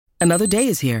Another day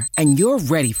is here, and you're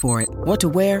ready for it. What to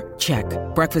wear? Check.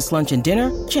 Breakfast, lunch, and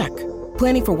dinner? Check.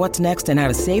 Planning for what's next and how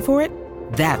to save for it?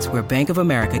 That's where Bank of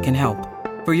America can help.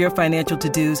 For your financial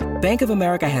to-dos, Bank of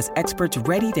America has experts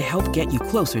ready to help get you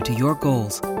closer to your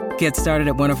goals. Get started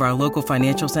at one of our local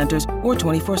financial centers or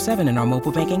 24/7 in our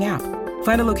mobile banking app.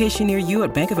 Find a location near you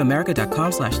at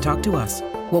bankofamerica.com/talktous.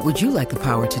 What would you like the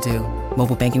power to do?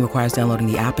 Mobile banking requires downloading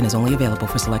the app and is only available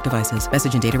for select devices.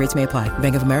 Message and data rates may apply.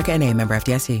 Bank of America N.A., member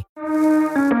FDIC.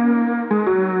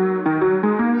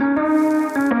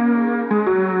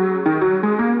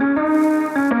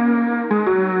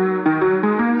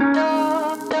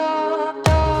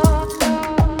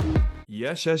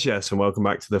 Yes, and welcome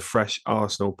back to the Fresh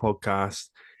Arsenal podcast.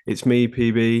 It's me,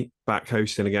 PB, back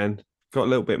hosting again. Got a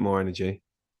little bit more energy,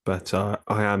 but I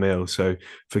am ill, so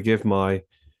forgive my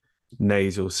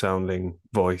nasal sounding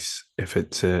voice if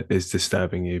it is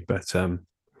disturbing you. But I'm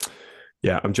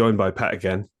joined by Pat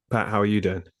again. Pat, how are you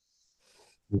doing?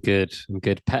 I'm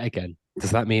good. Pat again.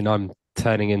 Does that mean I'm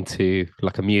turning into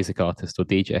like a music artist or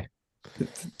DJ?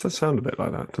 It does sound a bit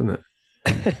like that, doesn't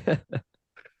it?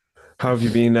 How have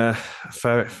you been?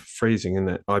 Freezing, isn't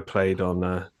it? I played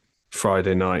on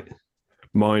Friday night,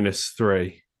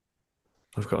 -3.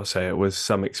 I've got to say it was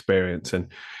some experience,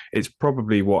 and it's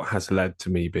probably what has led to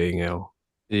me being ill.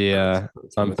 Yeah,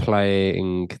 I'm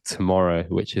playing tomorrow,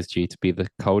 which is due to be the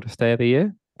coldest day of the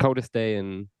year. Coldest day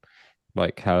in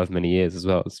like however many years as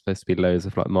well. It's supposed to be lows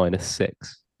of like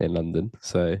 -6 in London.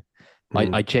 So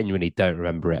I genuinely don't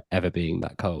remember it ever being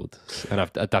that cold. And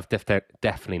I've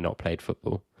definitely not played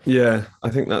football. Yeah,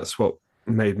 I think that's what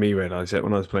made me realise it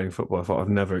when I was playing football. I thought I've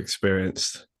never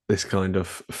experienced this kind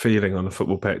of feeling on a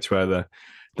football pitch where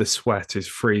the sweat is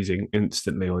freezing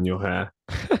instantly on your hair.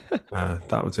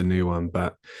 That was a new one,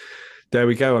 but there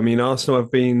we go. I mean, Arsenal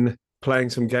have been playing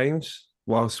some games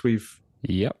whilst we've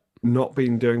not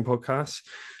been doing podcasts,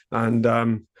 and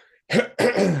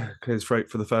clears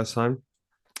throat for the first time.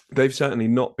 They've certainly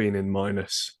not been in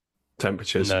minus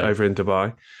temperatures over in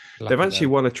Dubai. They've actually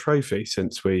won a trophy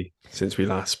since we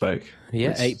last spoke.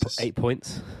 Yeah, eight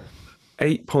points.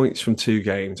 8 points from 2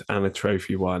 games and a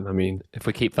trophy won. I mean, if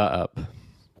we keep that up,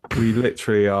 we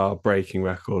literally are breaking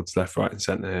records left, right, and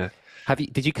centre here.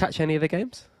 Did you catch any of the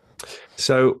games?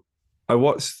 So I've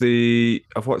watched the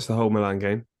whole Milan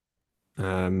game,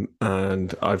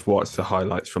 and I've watched the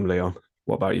highlights from Lyon.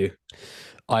 What about you?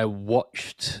 I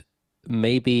watched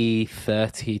maybe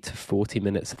 30 to 40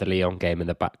 minutes of the Lyon game in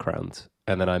the background,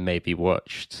 and then I maybe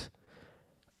watched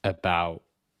about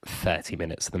 30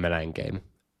 minutes of the Milan game.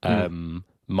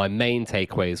 My main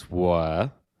takeaways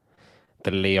were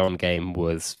the Lyon game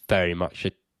was very much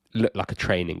looked like a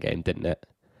training game, didn't it?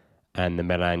 And the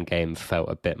Milan game felt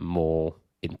a bit more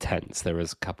intense. There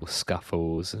was a couple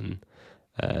scuffles and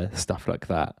stuff like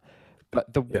that.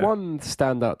 But the one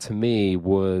standout to me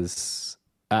was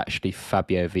actually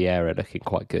Fabio Vieira looking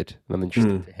quite good. And I'm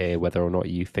interested to hear whether or not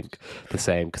you think the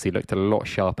same, because he looked a lot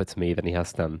sharper to me than he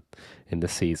has done in the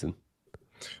season.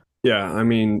 Yeah, I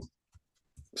mean,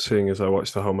 seeing as I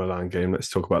watched the whole Milan game, let's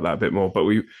talk about that a bit more. But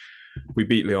we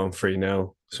beat Lyon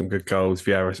 3-0, some good goals.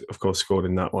 Vieira, of course, scored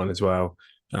in that one as well.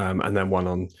 And then one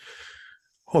on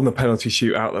the penalty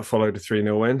shootout that followed a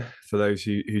 3-0 win. For those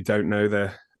who don't know,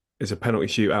 there is a penalty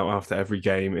shootout after every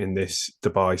game in this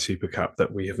Dubai Super Cup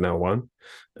that we have now won,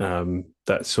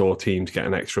 that saw teams get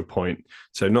an extra point.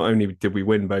 So not only did we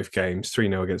win both games,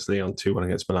 3-0 against Lyon, 2-1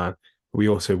 against Milan, we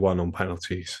also won on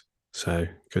penalties. So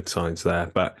good signs there.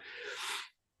 But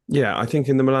yeah, I think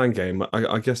in the Milan game,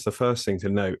 I guess the first thing to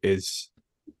note is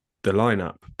the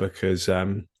lineup, because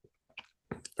I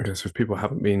guess if people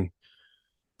haven't been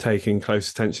taking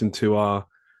close attention to our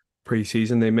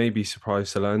pre-season, they may be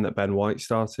surprised to learn that Ben White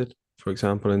started, for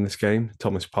example, in this game.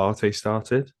 Thomas Partey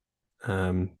started.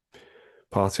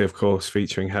 Partey, of course,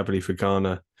 featuring heavily for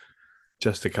Ghana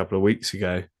just a couple of weeks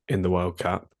ago in the World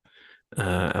Cup.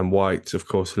 And White, of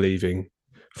course, leaving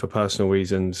for personal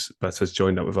reasons, but has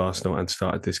joined up with Arsenal and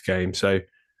started this game. So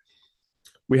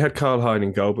we had Karl Hein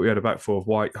in goal, but we had a back four of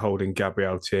White holding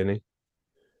Gabriel Tierney.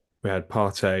 We had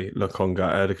Partey,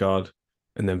 Lokonga, Ødegaard,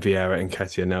 and then Vieira and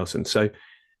Nketiah Nelson. So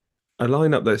a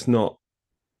lineup that's not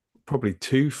probably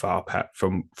too far, Pat,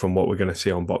 from what we're going to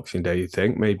see on Boxing Day, you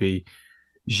think? Maybe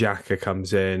Xhaka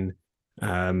comes in.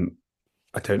 I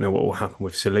don't know what will happen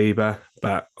with Saliba,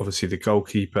 but obviously the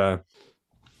goalkeeper,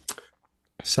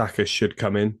 Saka, should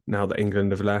come in now that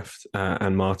England have left,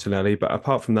 and Martinelli. But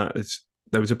apart from that,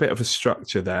 there was a bit of a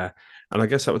structure there. And I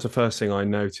guess that was the first thing I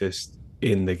noticed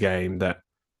in the game, that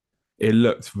it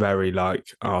looked very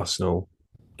like Arsenal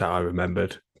that I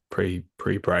remembered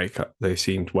pre-break. They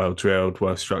seemed well drilled,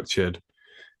 well structured.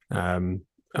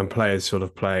 players sort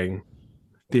of playing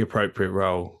the appropriate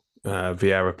role.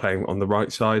 Vieira playing on the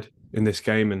right side in this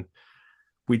game, and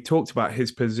we talked about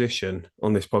his position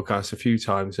on this podcast a few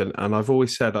times, and I've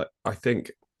always said I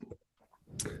think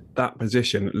that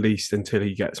position, at least until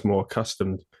he gets more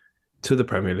accustomed to the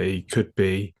Premier League, could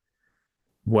be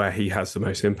where he has the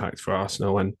most impact for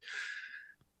Arsenal. And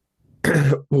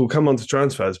we'll come on to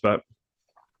transfers, but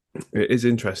it is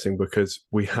interesting because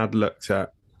we had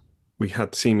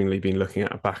seemingly been looking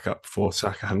at a backup for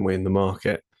Saka, hadn't we, in the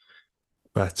market?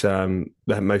 But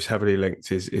the most heavily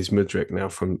linked is Mudryk now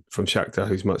from Shakhtar,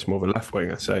 who's much more of a left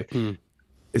winger. So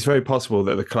it's very possible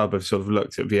that the club have sort of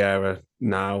looked at Vieira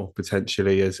now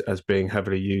potentially as being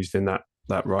heavily used in that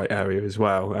right area as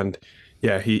well. And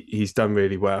yeah, he's done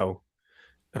really well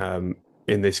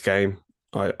in this game.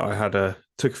 I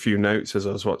took a few notes as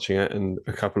I was watching it, and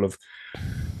a couple of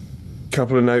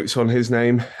notes on his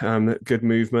name. Good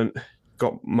movement,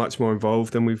 got much more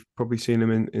involved than we've probably seen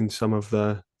him in some of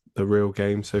the real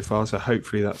games so far. So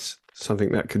hopefully that's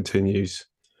something that continues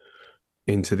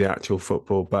into the actual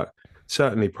football. But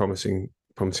certainly promising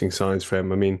signs for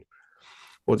him. I mean,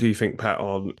 what do you think, Pat,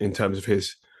 on in terms of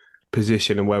his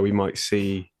position and where we might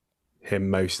see him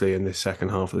mostly in this second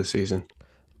half of the season?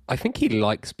 I think he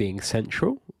likes being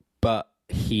central, but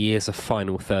he is a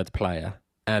final third player.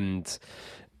 And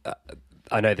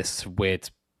I know this is a weird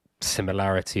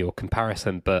similarity or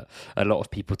comparison, but a lot of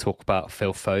people talk about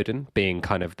Phil Foden being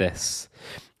kind of this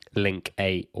link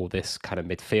 8 or this kind of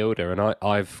midfielder. And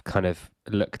I've kind of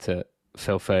looked at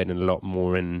Phil Foden a lot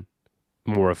more in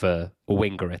more of a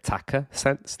winger attacker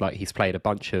sense. Like, he's played a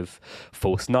bunch of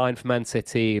false 9 for Man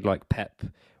City. Like, Pep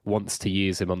wants to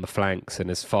use him on the flanks and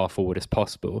as far forward as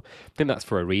possible. I think that's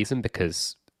for a reason,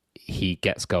 because he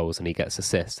gets goals and he gets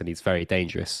assists and he's very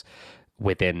dangerous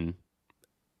in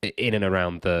and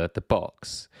around the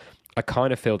box. I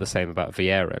kind of feel the same about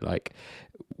Vieira. Like,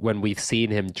 when we've seen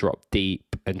him drop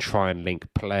deep and try and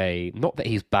link play, not that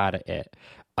he's bad at it,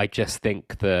 I just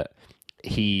think that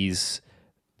he's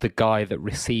the guy that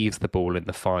receives the ball in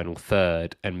the final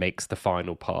third and makes the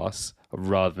final pass,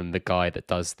 rather than the guy that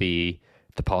does the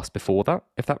pass before that,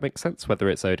 if that makes sense, whether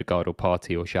it's Odegaard or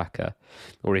Partey or Xhaka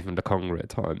or even Lokonga at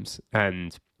times.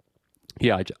 And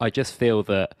yeah, I just feel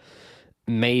that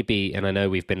maybe, and I know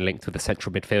we've been linked with a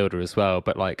central midfielder as well,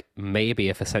 but like, maybe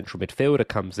if a central midfielder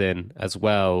comes in as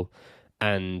well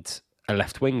and a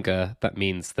left winger, that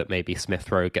means that maybe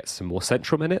Smith Rowe gets some more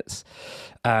central minutes.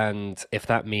 And if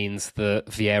that means that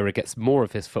Vieira gets more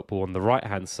of his football on the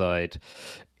right-hand side,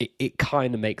 it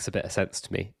kind of makes a bit of sense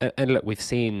to me. And look, we've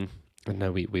seen, I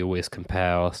know we always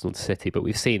compare Arsenal to City, but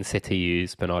we've seen City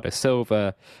use Bernardo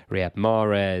Silva, Riyad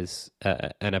Mahrez,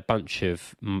 and a bunch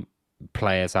of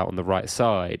players out on the right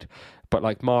side. But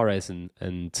like, Mahrez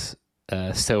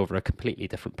and Silva are completely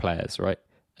different players, right?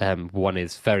 One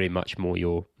is very much more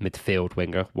your midfield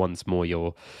winger. One's more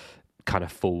your kind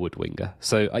of forward winger.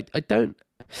 So I don't...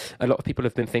 A lot of people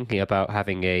have been thinking about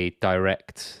having a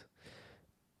direct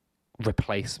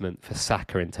replacement for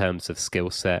Saka in terms of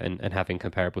skill set and having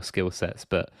comparable skill sets.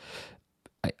 But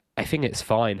I think it's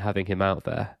fine having him out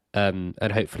there. And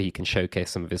hopefully he can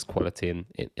showcase some of his quality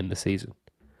in the season.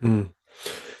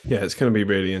 Yeah, it's going to be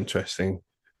really interesting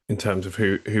in terms of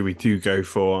who we do go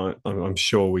for. I'm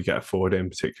sure we get a forward in,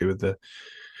 particularly with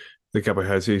the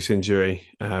Gabriel Jesus injury.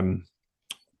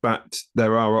 But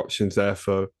there are options there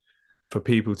for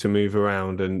people to move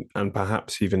around and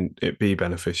perhaps even it be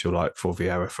beneficial, like for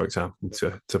Vieira, for example,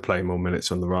 to play more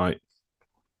minutes on the right.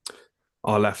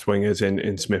 Our left wingers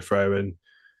in Smith Rowe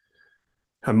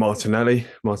and Martinelli.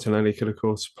 Martinelli could, of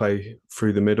course, play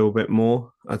through the middle a bit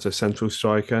more as a central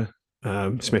striker.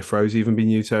 Smith Rowe's even been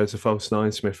used there as a false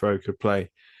 9. Smith Rowe could play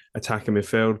attacking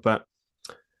midfield. But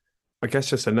I guess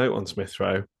just a note on Smith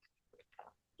Rowe.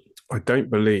 I don't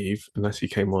believe, unless he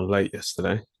came on late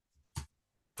yesterday,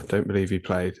 I don't believe he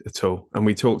played at all. And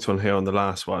we talked on here on the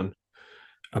last one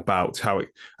about I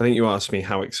think you asked me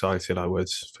how excited I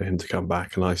was for him to come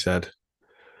back. And I said,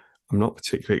 I'm not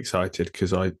particularly excited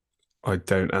because I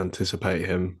don't anticipate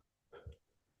him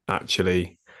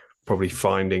actually probably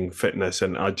finding fitness.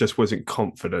 And I just wasn't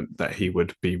confident that he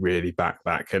would be really back.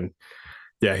 And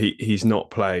yeah, he's not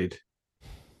played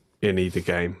in either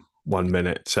game 1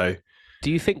 minute. So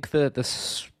do you think the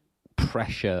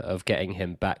pressure of getting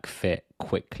him back fit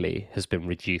quickly has been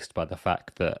reduced by the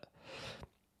fact that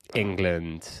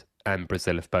England and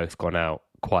Brazil have both gone out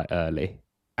quite early,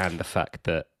 and the fact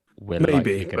that we're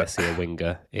likely going to see a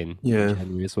winger in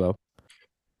January as well?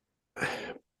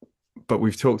 But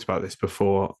we've talked about this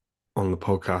before on the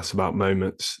podcast about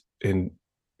moments in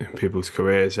people's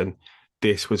careers, and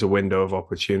this was a window of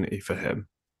opportunity for him.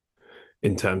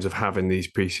 in terms of having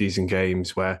these preseason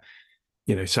games where,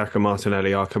 Saka and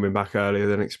Martinelli are coming back earlier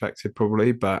than expected,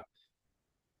 probably, but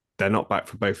they're not back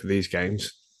for both of these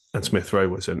games. And Smith Rowe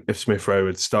wasn't. If Smith Rowe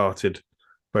had started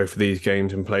both of these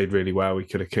games and played really well, we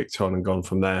could have kicked on and gone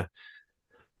from there.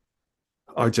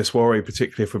 I just worry,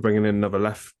 particularly if we're bringing in another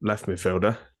left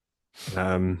midfielder.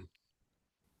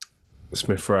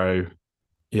 Smith Rowe,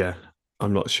 yeah,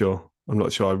 I'm not sure.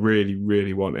 I really,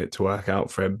 really want it to work out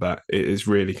for him, but it is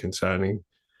really concerning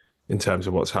in terms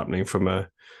of what's happening from a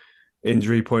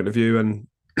injury point of view. And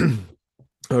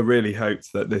I really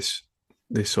hoped that this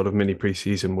sort of mini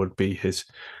preseason would be his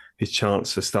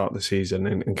chance to start the season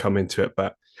and come into it.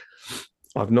 But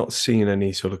I've not seen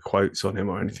any sort of quotes on him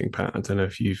or anything, Pat. I don't know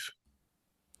if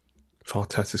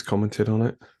Arteta's commented on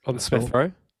it. On Smith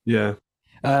Rowe? Yeah.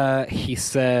 He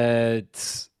said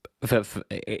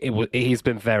that he's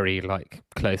been very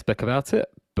close book about it,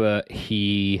 but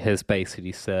he has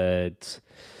basically said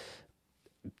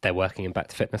they're working him back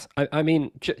to fitness. I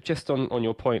mean, just on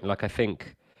your point, I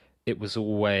think it was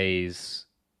always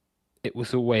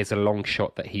a long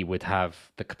shot that he would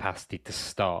have the capacity to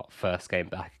start first game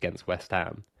back against West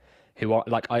Ham, who are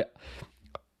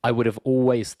I would have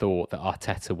always thought that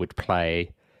Arteta would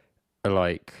play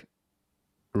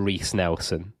Reece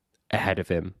Nelson ahead of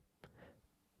him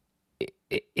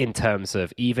in terms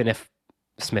of, even if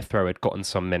Smith Rowe had gotten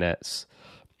some minutes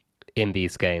in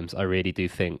these games, I really do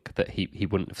think that he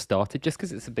wouldn't have started, just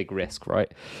because it's a big risk,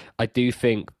 right? I do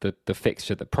think that the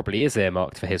fixture that probably is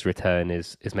earmarked for his return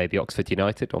is maybe Oxford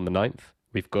United on the 9th.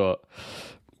 We've got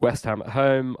West Ham at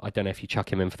home. I don't know if you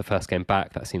chuck him in for the first game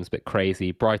back. That seems a bit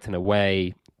crazy. Brighton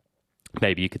away.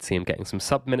 Maybe you could see him getting some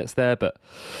sub minutes there, but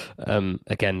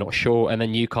again, not sure. And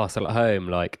then Newcastle at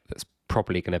home, that's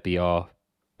probably going to be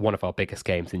one of our biggest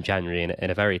games in January, in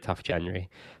a very tough January.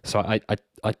 So I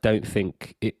don't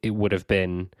think it would have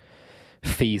been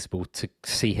feasible to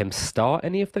see him start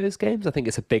any of those games. I think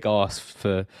it's a big ask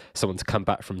for someone to come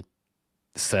back from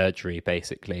surgery,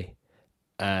 basically,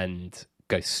 and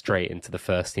go straight into the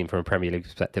first team from a Premier League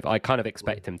perspective. I kind of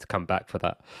expect him to come back for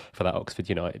that Oxford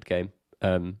United game.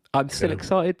 I'm still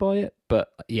excited by it,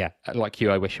 but yeah, like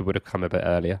you, I wish it would have come a bit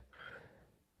earlier.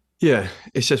 Yeah,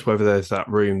 it's just whether there's that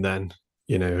room then.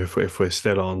 If we're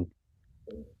still on,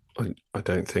 I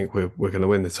don't think we're going to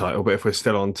win the title. But if we're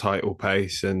still on title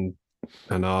pace and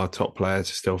our top players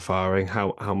are still firing,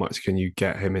 how much can you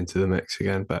get him into the mix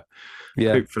again? But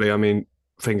hopefully, I mean,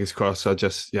 fingers crossed. As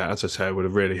I say, I would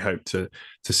have really hoped to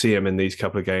see him in these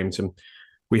couple of games, and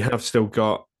we have still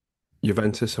got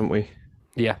Juventus, haven't we?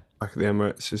 Yeah, back at the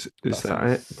Emirates. Is that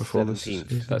it before this?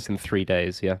 That's in 3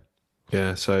 days. Yeah.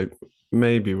 Yeah, so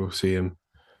maybe we'll see him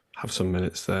have some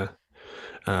minutes there.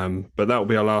 But that will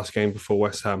be our last game before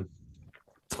West Ham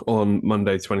on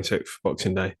Monday, 26th,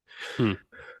 Boxing Day.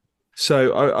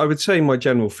 So I would say my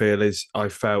general feel is I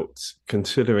felt,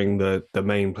 considering the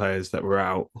main players that were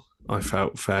out, I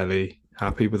felt fairly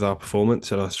happy with our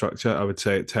performance and our structure. I would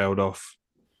say it tailed off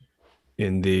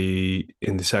in the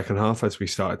second half as we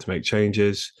started to make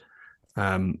changes.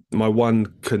 My one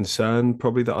concern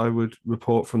probably that I would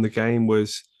report from the game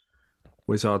was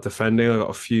our defending. I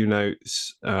got a few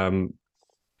notes.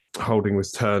 Holding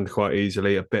was turned quite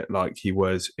easily, a bit like he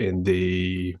was in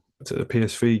the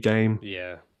PSV game.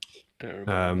 Yeah.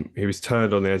 He was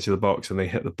turned on the edge of the box and they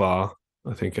hit the bar,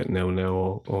 I think at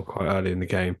 0-0 or quite early in the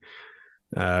game.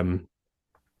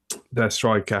 Their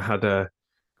striker had a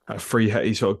free hit.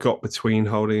 He sort of got between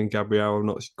Holding and Gabriel. I'm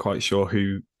not quite sure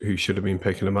who should have been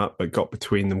picking him up, but got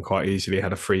between them quite easily,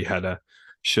 had a free header,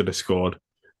 should have scored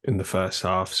in the first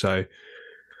half. So,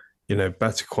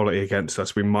 better quality against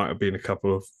us. We might have been a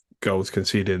couple of goals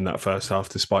conceded in that first half,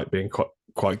 despite being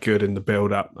quite good in the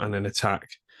build-up and in attack.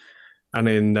 And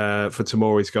for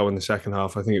Tomori's goal in the second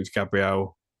half, I think it was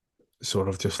Gabriel sort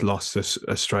of just lost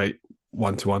a straight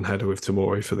one-to-one header with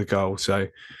Tomori for the goal. So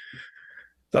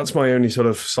that's my only sort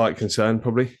of slight concern,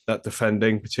 probably, that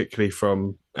defending, particularly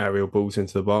from aerial balls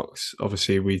into the box.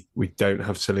 Obviously, we don't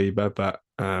have Saliba, but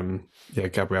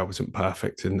Gabriel wasn't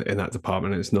perfect in that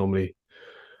department. It's normally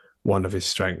one of his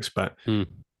strengths, but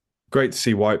great to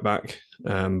see White back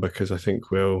because I think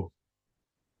it'll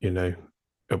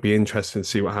be interesting to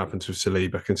see what happens with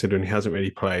Saliba, considering he hasn't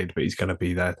really played, but he's going to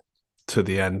be there to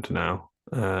the end now.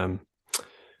 We're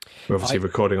obviously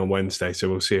recording on Wednesday, so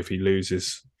we'll see if he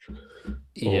loses.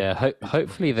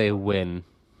 Hopefully they win.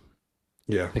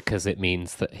 Yeah. Because it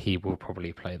means that he will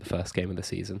probably play the first game of the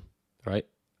season, right?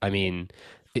 I mean,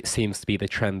 it seems to be the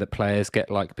trend that players get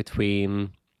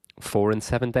between 4 and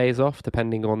 7 days off,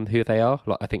 depending on who they are.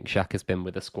 I think Shaq has been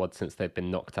with the squad since they've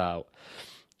been knocked out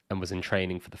and was in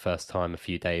training for the first time a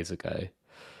few days ago.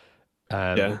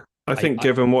 I think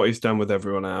given what he's done with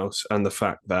everyone else and the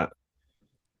fact that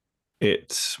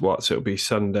it's what, so it'll be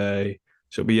Sunday,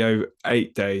 so it'll be over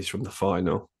 8 days from the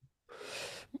final.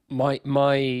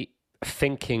 My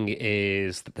thinking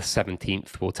is that the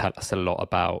 17th will tell us a lot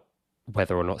about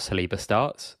whether or not Saliba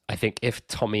starts. I think if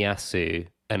Tomiyasu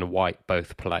and White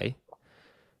both play,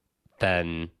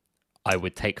 then I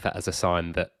would take that as a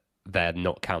sign that they're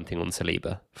not counting on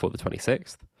Saliba for the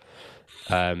 26th.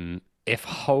 If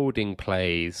Holding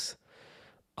plays,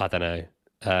 I don't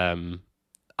know.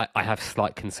 I have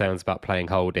slight concerns about playing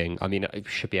Holding. I mean, I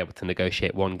should be able to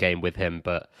negotiate one game with him,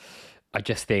 but I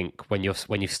just think when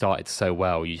you've started so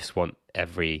well, you just want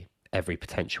every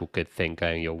potential good thing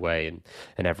going your way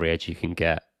and every edge you can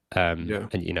get. And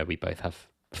we both have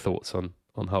thoughts on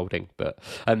Holding, but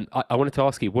I wanted to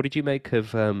ask you, what did you make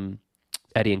of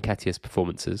Eddie Nketiah's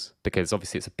performances? Because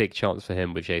obviously it's a big chance for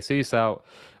him with Jesus out.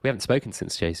 We haven't spoken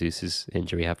since Jesus's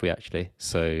injury, have we actually?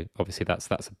 So obviously that's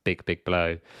a big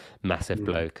blow, massive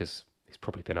blow, because he's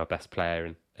probably been our best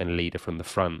player and leader from the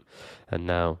front, and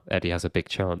now Eddie has a big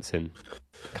chance in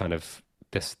kind of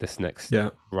this next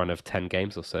run of 10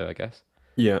 games or so, I guess.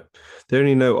 Yeah, the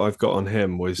only note I've got on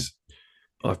him was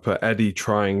I've put Eddie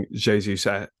trying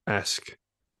Jesus-esque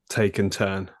take and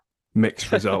turn,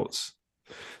 mixed results.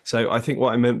 So I think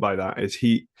what I meant by that is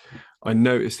I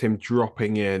noticed him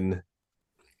dropping in,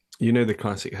 the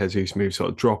classic Jesus move, sort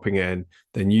of dropping in,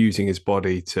 then using his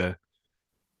body to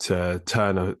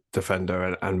turn a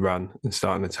defender and run and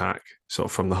start an attack sort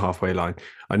of from the halfway line.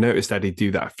 I noticed Eddie do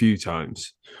that a few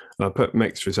times. And I put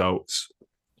mixed results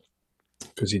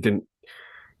because he didn't,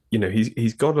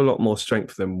 he's got a lot more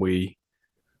strength than we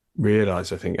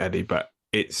realise, I think, Eddie, but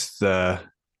it's the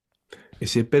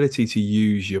ability to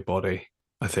use your body,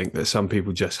 I think, that some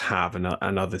people just have and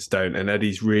others don't. And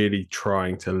Eddie's really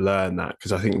trying to learn that,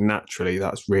 because I think naturally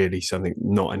that's really something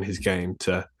not in his game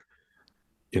to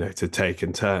take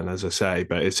and turn, as I say,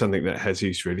 but it's something that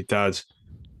Jesus really does.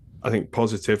 I think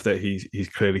positive that he's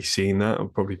clearly seen that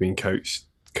and probably been coached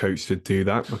to do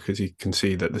that, because he can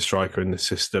see that the striker in the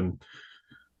system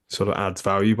sort of adds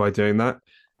value by doing that.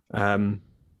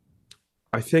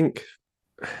 I think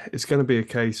it's going to be a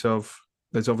case of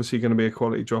there's obviously going to be a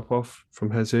quality drop-off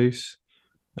from Jesus,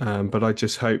 but I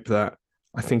just hope that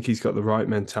I think he's got the right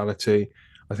mentality.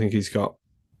 I think he's got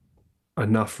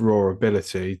enough raw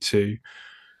ability to,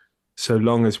 so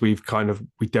long as we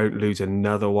don't lose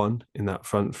another one in that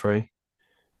front three.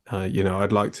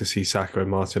 I'd like to see Saka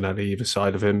and Martinelli either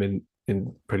side of him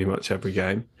in pretty much every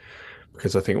game,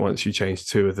 because I think once you change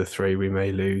two of the three, we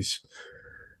may lose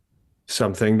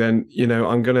something. Then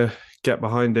I'm going to get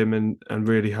behind him and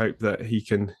really hope that he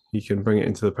can bring it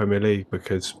into the Premier League,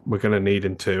 because we're going to need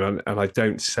him to. And I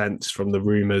don't sense from the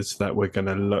rumours that we're going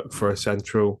to look for a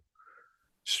central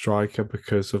striker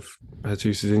because of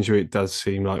Jesus' injury. It does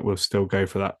seem like we'll still go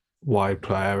for that wide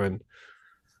player, and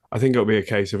I think it'll be a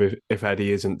case of if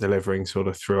Eddie isn't delivering sort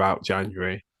of throughout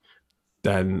January,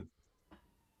 then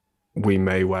we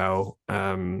may well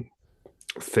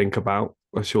think about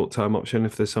a short-term option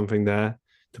if there's something there,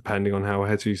 depending on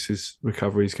how Jesus'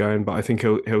 recovery is going. But I think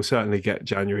he'll certainly get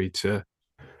January to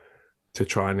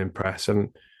try and impress,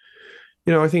 and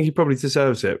I think he probably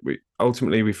deserves it.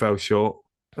 Ultimately we fell short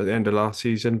at the end of last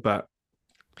season, but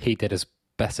he did as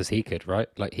best as he could, right?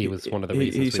 Like he was one of the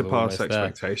reasons he surpassed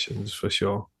expectations for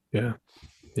sure. Yeah.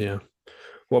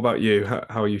 What about you?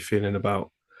 How are you feeling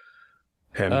about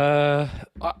him? I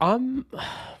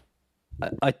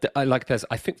like this.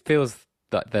 I think feels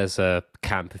that there's a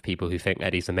camp of people who think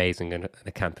Eddie's amazing and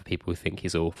a camp of people who think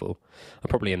he's awful. I'm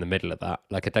probably in the middle of that.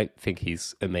 Like, I don't think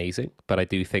he's amazing, but I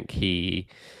do think he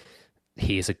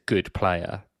is a good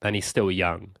player, and he's still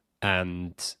young,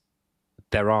 and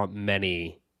there aren't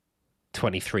many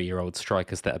 23-year-old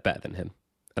strikers that are better than him.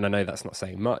 And I know that's not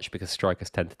saying much because strikers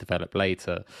tend to develop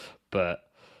later, but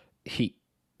he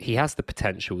has the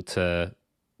potential to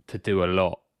do a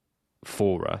lot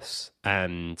for us.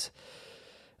 And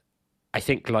I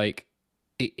think, like,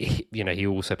 he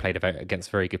also played against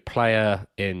a very good player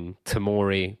in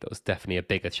Tomori. That was definitely a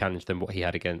bigger challenge than what he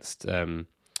had against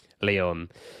Leon.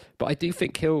 But I do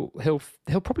think he'll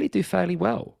probably do fairly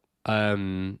well. I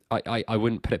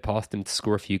wouldn't put it past him to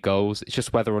score a few goals. It's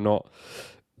just whether or not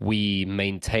we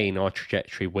maintain our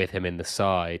trajectory with him in the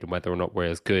side, and whether or not we're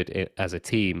as good as a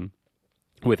team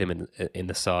with him in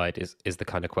the side is the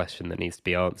kind of question that needs to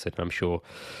be answered. And I'm sure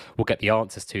we'll get the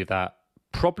answers to that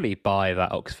probably by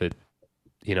that Oxford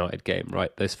United game,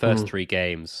 right? Those first three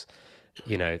games,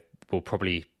 will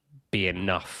probably be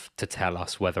enough to tell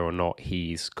us whether or not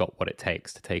he's got what it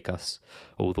takes to take us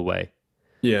all the way.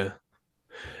 Yeah.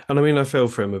 And I mean, I feel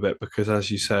for him a bit because,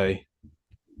 as you say,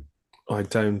 I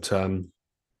don't.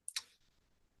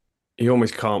 You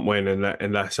almost can't win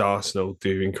unless Arsenal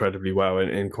do incredibly well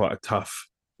in quite a tough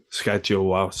schedule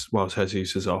whilst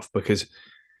Jesus is off. Because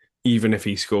even if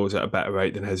he scores at a better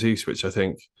rate than Jesus, which I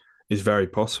think is very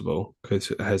possible,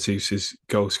 because Jesus's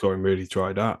goal scoring really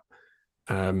dried up,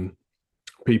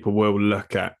 people will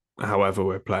look at however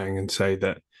we're playing and say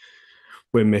that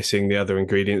we're missing the other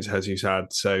ingredients Jesus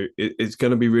had. So it's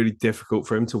going to be really difficult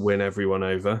for him to win everyone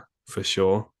over for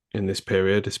sure in this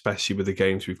period, especially with the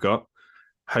games we've got.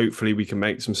 Hopefully we can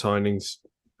make some signings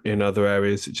in other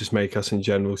areas that just make us in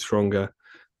general stronger,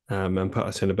 and put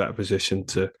us in a better position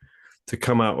to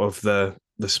come out of the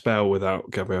spell without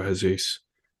Gabriel Jesus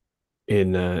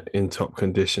in top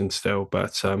condition still.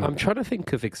 But I'm trying to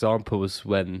think of examples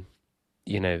when,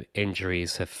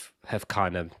 injuries have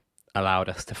kind of allowed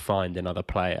us to find another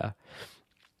player.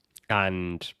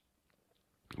 And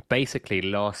basically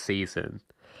last season,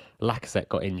 Lacazette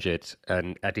got injured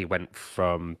and Eddie went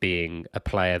from being a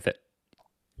player that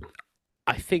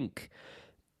I think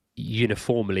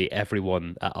uniformly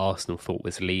everyone at Arsenal thought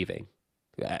was leaving.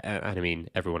 And I mean,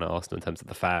 everyone at Arsenal in terms of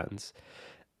the fans,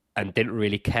 and didn't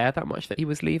really care that much that he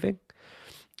was leaving.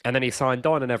 And then he signed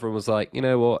on and everyone was like, you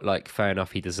know what, like, fair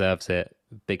enough, he deserves it.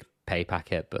 Big pay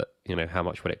packet, but, how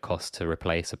much would it cost to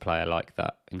replace a player like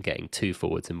that and getting two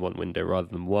forwards in one window rather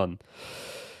than one?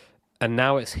 And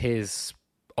now it's his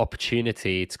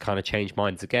opportunity to kind of change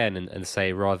minds again and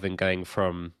say, rather than going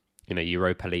from,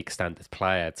 Europa League standard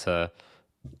player to,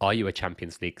 are you a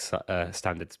Champions League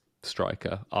standard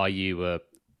striker? Are you a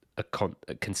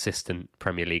consistent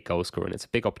Premier League goal scorer? And it's a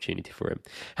big opportunity for him.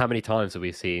 How many times have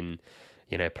we seen,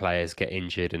 players get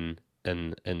injured and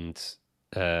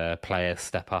players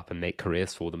step up and make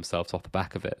careers for themselves off the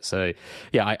back of it? So,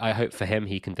 yeah, I hope for him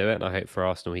he can do it, and I hope for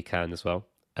Arsenal he can as well.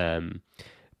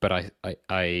 But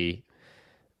I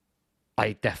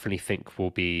definitely think we'll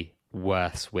be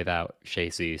worse without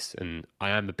Jesus, and I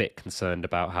am a bit concerned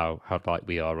about how light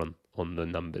we are on the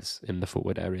numbers in the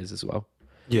forward areas as well.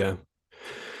 Yeah,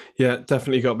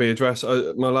 definitely got to be addressed.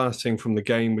 My last thing from the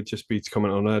game would just be to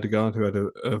comment on Ødegaard, who had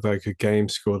a very good game,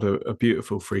 scored a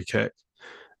beautiful free kick.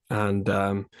 And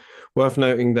worth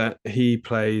noting that he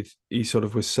sort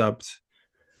of was subbed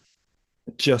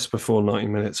just before 90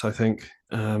 minutes, I think.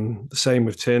 The same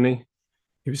with Tierney.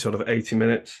 He was sort of 80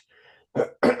 minutes.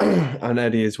 And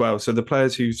Eddie as well. So the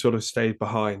players who sort of stayed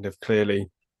behind have clearly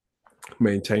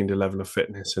maintained a level of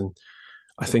fitness. And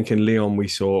I think in Lyon, we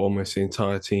saw almost the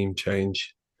entire team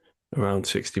change around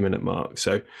 60-minute mark.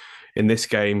 So in this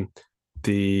game,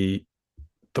 the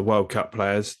World Cup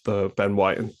players, the Ben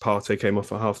White and Partey, came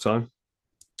off at halftime.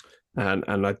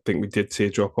 And I think we did see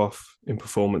a drop off in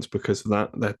performance because of that.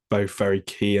 They're both very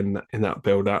key in that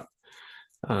build up.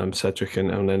 Cedric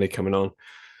and Elneny coming on.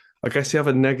 I guess the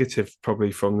other negative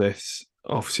probably from this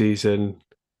off season,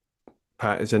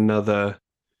 Pat, is another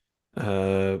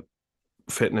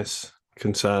fitness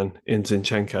concern in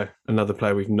Zinchenko, another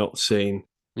player we've not seen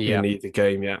in either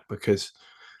game yet, because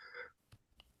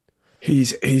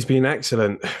he's been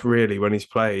excellent really when he's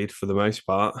played for the most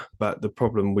part, but the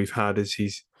problem we've had is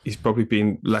he's probably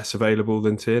been less available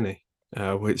than Tierney,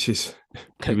 which is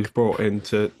he was brought in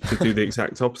to do the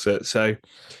exact opposite. So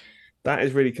that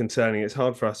is really concerning. It's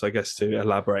hard for us, I guess, to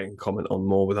elaborate and comment on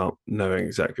more without knowing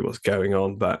exactly what's going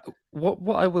on. But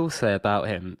what I will say about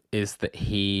him is that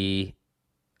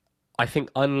I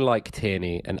think unlike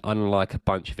Tierney and unlike a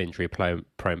bunch of injury-prone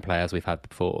players we've had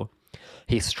before,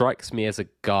 he strikes me as a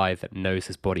guy that knows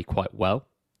his body quite well.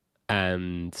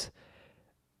 And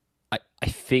I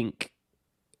think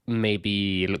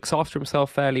maybe he looks after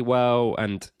himself fairly well.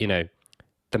 And,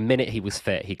 the minute he was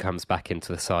fit, he comes back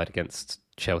into the side against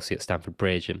Chelsea at Stamford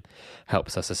Bridge and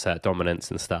helps us assert dominance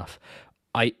and stuff.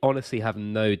 I honestly have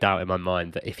no doubt in my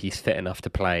mind that if he's fit enough to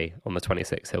play on the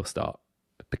 26th, he'll start,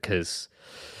 because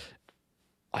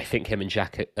I think him and him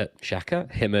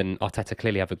and Arteta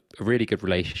clearly have a really good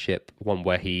relationship, one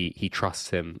where he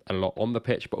trusts him a lot on the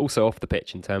pitch, but also off the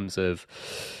pitch in terms of,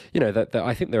 that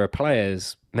I think there are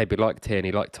players, maybe like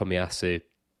Tierney, like Tomiyasu,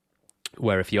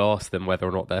 where if you ask them whether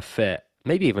or not they're fit,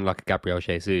 maybe even like a Gabriel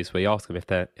Jesus, where you ask them if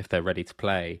they're ready to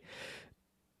play,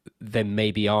 they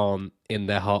maybe aren't in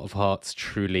their heart of hearts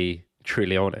truly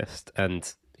honest.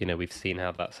 And, we've seen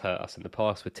how that's hurt us in the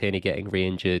past with Tierney getting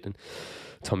re-injured and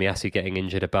Tomiyasu getting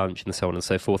injured a bunch and so on and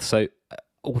so forth. So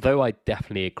although I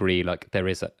definitely agree, like, there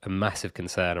is a massive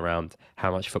concern around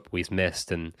how much football he's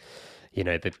missed, and,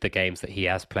 the games that he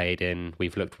has played in,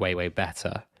 we've looked way, way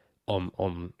better on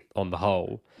the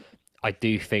whole. I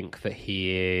do think that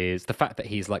the fact that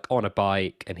he's like on a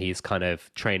bike and he's kind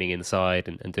of training inside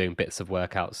and doing bits of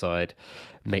work outside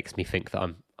makes me think that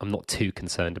I'm not too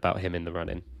concerned about him in the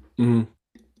running.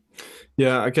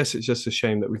 Yeah, I guess it's just a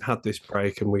shame that we've had this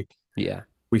break and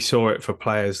we saw it for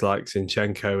players like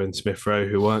Zinchenko and Smith Rowe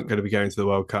who weren't going to be going to the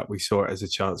World Cup. We saw it as a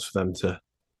chance for them to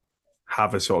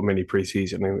have a sort of mini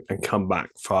pre-season and come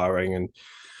back firing. And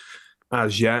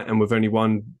as yet, and with only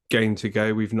one game to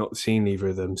go, we've not seen either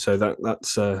of them. So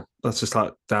that's a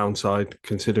slight downside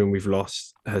considering we've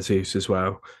lost Jesus as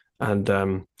well. And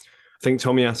I think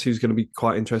Tomiyasu is going to be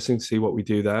quite interesting to see what we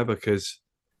do there because,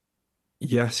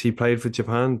 yes, he played for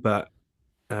Japan, but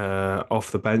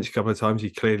off the bench a couple of times, he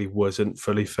clearly wasn't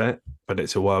fully fit, but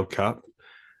it's a World Cup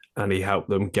and he helped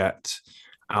them get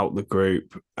out the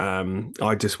group.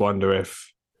 I just wonder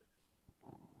if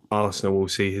Arsenal will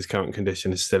see his current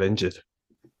condition is still injured,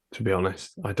 to be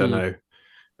honest. I don't know.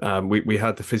 We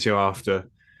had the physio after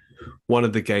one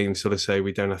of the games sort of say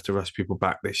we don't have to rush people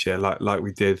back this year, like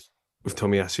we did with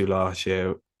Tomiyasu last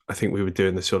year. I think we were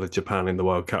doing the sort of Japan in the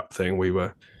World Cup thing. We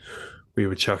were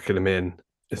chucking him in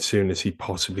as soon as he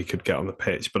possibly could get on the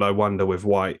pitch. But I wonder with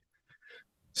White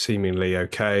seemingly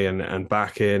okay and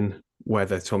back in,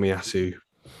 whether Tomiyasu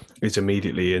is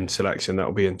immediately in selection.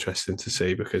 That'll be interesting to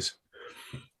see because,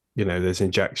 you know, there's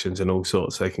injections and all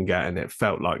sorts they can get. And it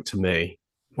felt like to me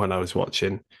when I was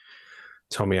watching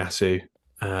Tomiyasu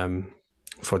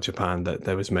for Japan that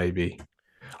there was maybe,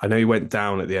 I know he went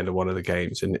down at the end of one of the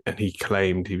games and he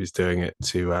claimed he was doing it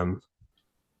to, I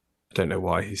don't know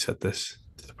why he said this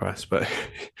to the press, but I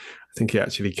think he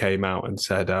actually came out and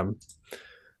said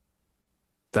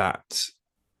that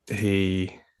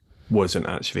he wasn't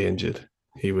actually injured.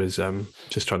 He was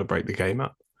just trying to break the game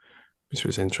up, which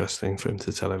was interesting for him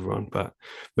to tell everyone. But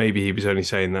maybe he was only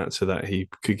saying that so that he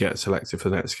could get selected for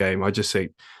the next game. I just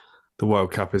think the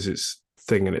World Cup is its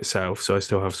thing in itself. So I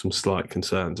still have some slight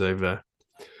concerns over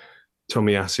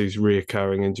Tomiyasu's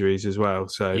reoccurring injuries as well.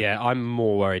 So yeah, I'm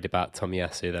more worried about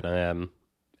Tomiyasu than I am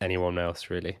anyone else,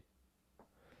 really.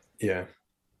 Yeah.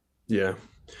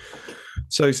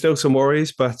 So still some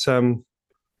worries, but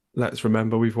let's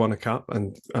remember we've won a cup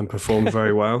and performed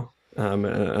very well.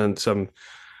 And some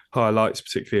highlights,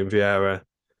 particularly in Vieira.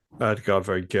 Ødegaard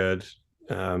very good.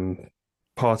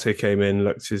 Partey came in,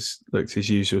 looked his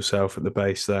usual self at the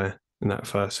base there in that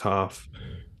first half.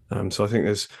 So I think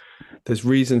there's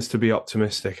reasons to be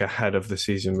optimistic ahead of the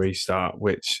season restart,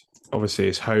 which obviously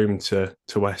is home to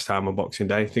West Ham on Boxing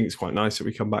Day. I think it's quite nice that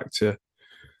we come back to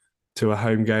a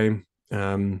home game.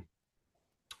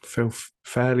 Feel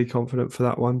fairly confident for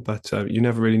that one, but you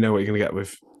never really know what you're going to get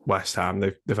with West Ham.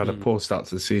 They've had a poor start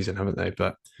to the season, haven't they?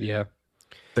 But yeah,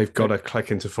 they've got to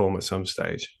click into form at some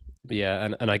stage.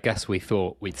 Yeah, and I guess we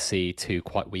thought we'd see two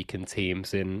quite weakened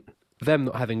teams in them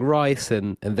not having Rice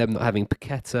and them not having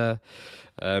Paqueta.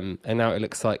 And now it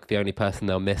looks like the only person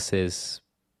they'll miss is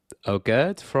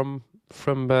Ødegaard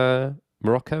from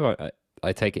Morocco.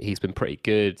 I take it he's been pretty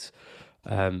good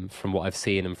from what I've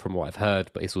seen and from what I've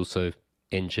heard, but he's also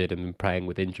injured and been playing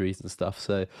with injuries and stuff.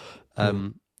 So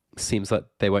seems like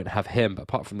they won't have him. But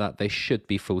apart from that, they should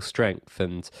be full strength.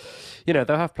 And, you know,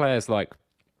 they'll have players like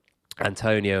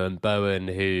Antonio and Bowen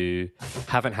who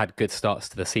haven't had good starts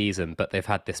to the season, but they've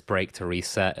had this break to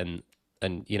reset. And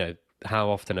you know, how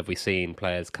often have we seen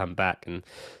players come back and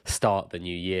start the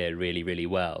new year really, really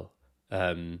well?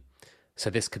 So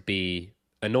this could be,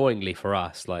 annoyingly for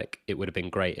us, like it would have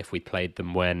been great if we played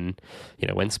them when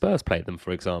Spurs played them,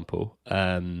 for example.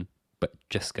 But it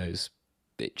just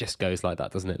goes like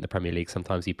that, doesn't it? In the Premier League,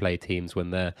 sometimes you play teams when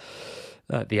they're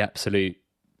at the absolute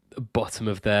bottom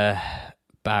of their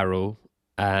barrel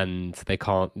and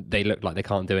they look like they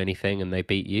can't do anything and they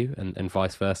beat you, and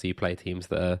vice versa. You play teams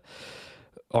that are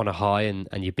on a high and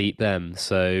you beat them.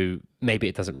 So maybe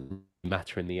it doesn't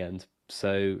matter in the end.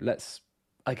 So let's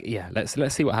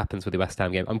see what happens with the West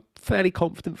Ham game. I'm fairly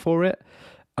confident for it.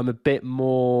 I'm a bit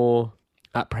more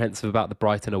apprehensive about the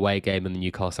Brighton away game and the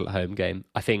Newcastle at home game.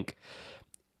 I think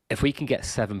if we can get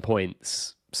 7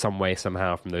 points some way,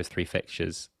 somehow from those three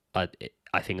fixtures, I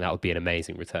think that would be an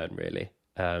amazing return, really.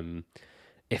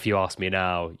 If you ask me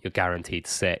now, you're guaranteed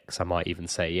 6. I might even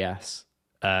say yes.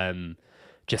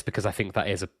 Just because I think that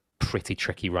is a pretty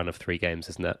tricky run of 3 games,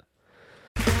 isn't it?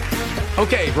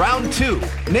 Okay, round 2.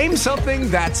 Name something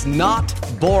that's not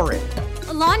boring.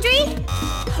 A laundry?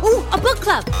 Ooh, a book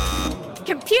club.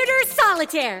 Computer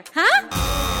solitaire, huh?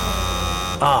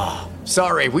 Ah,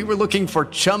 sorry, we were looking for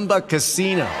Chumba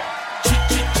Casino.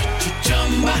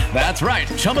 That's right,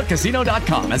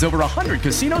 ChumbaCasino.com has over 100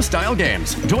 casino-style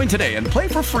games. Join today and play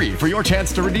for free for your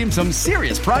chance to redeem some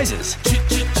serious prizes.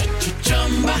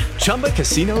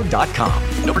 ChumbaCasino.com.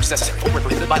 No purchase necessary. Void where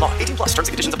prohibited by law. 18 plus terms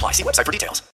and conditions apply. See website for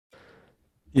details.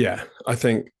 Yeah, I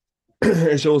think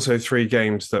it's also 3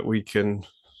 games that we can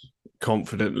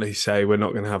confidently say we're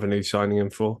not going to have a new signing in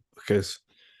for, because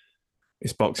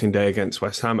it's Boxing Day against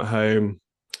West Ham at home,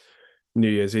 New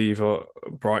Year's Eve or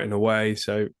Brighton away,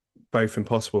 so both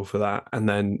impossible for that, and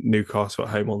then Newcastle at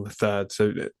home on the 3rd,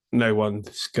 so no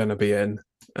one's going to be in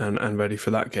and ready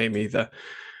for that game either.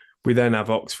 We then have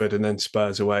Oxford and then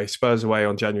Spurs away. Spurs away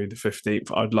on January the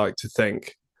 15th. I'd like to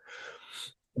think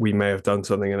we may have done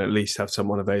something and at least have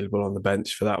someone available on the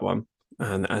bench for that one,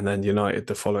 and then United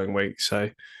the following week. So,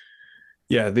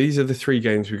 yeah, these are the 3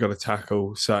 games we've got to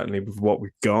tackle, certainly with what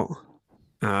we've got.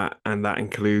 And that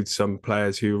includes some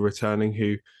players who are returning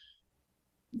who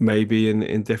may be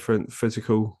in different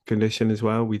physical condition as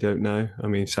well. We don't know. I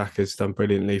mean, Saka's done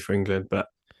brilliantly for England, but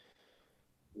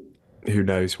who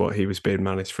knows what he was being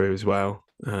managed through as well.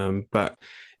 But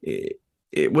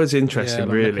it was interesting,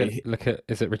 really. Look at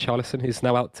is it Richarlison who's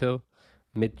now out till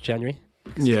mid-January?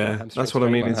 Yeah, that's what I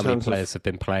mean. In how many terms players have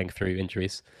been playing through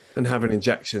injuries and having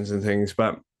injections and things,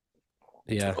 but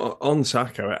yeah, on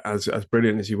Saka, as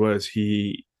brilliant as he was,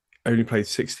 he only played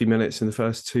 60 minutes in the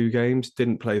first 2 games.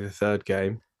 Didn't play the 3rd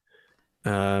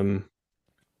game.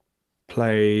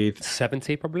 Played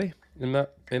 70 probably in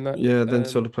that. Yeah, then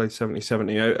sort of played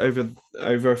 70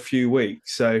 over a few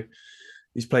weeks. So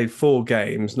he's played 4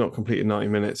 games, not completed 90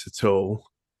 minutes at all.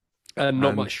 And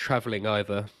not much travelling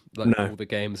either. Like all the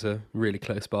games are really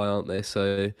close by, aren't they?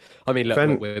 So, I mean,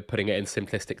 look, we're putting it in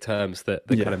simplistic terms that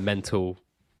the kind of mental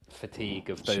fatigue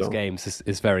of those games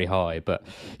is very high. But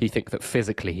you think that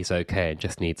physically he's okay and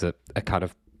just needs a kind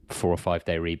of 4 or 5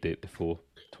 day reboot before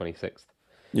 26th.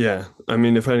 Yeah, I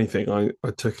mean, if anything,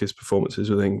 I took his performances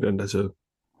with England as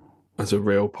a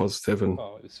real positive, and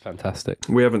it was fantastic.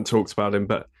 We haven't talked about him,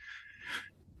 but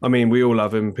I mean, we all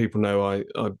love him. People know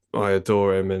I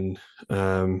adore him, and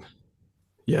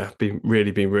been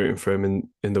rooting for him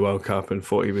in the World Cup, and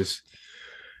thought he was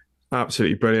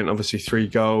absolutely brilliant. Obviously, 3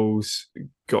 goals,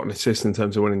 got an assist in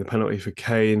terms of winning the penalty for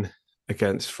Kane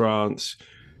against France.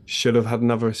 Should have had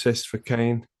another assist for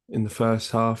Kane in the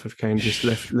first half if Kane just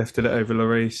lifted it over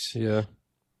Lloris. Yeah.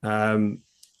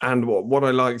 And what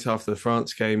I liked after the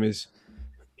France game is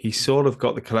he sort of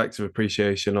got the collective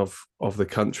appreciation of the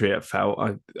country. It felt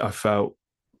I felt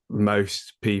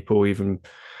most people, even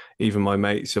my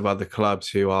mates of other clubs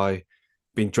who I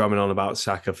been drumming on about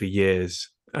Saka for years,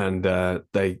 and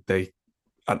they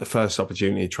at the first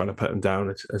opportunity trying to put him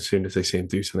down as soon as they see him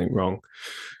do something wrong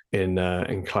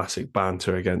in classic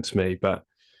banter against me. But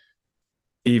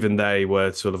even they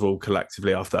were sort of all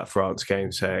collectively after that France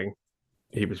game saying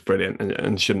he was brilliant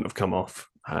and shouldn't have come off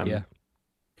at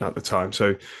the time.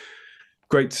 So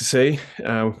great to see.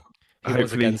 He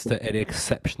was against an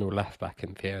exceptional left back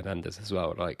in Theo Hernandez as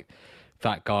well. Like,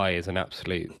 that guy is an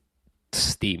absolute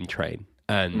steam train.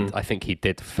 And I think he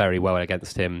did very well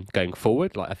against him going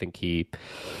forward. Like, I think he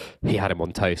had him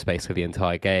on toast basically the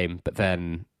entire game. But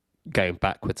then going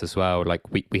backwards as well, like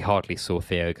we hardly saw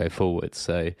Theo go forward.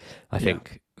 So I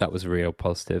think that was a real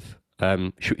positive.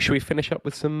 Should we finish up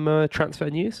with some transfer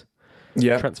news?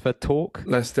 Yeah. Transfer talk?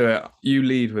 Let's do it. You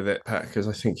lead with it, Pat, because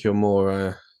I think you're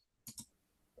more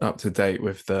up to date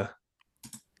with the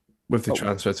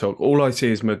transfer talk. All I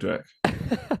see is Mudryk.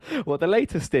 Well, the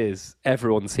latest is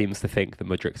everyone seems to think that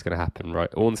Mudryk's going to happen,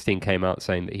 right? Ornstein came out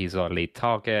saying that he's our lead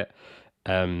target.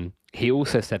 He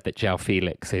also said that João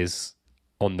Felix is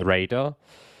on the radar.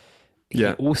 He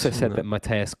also said that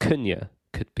Matheus Cunha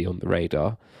could be on the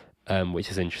radar,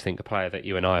 which is interesting. A player that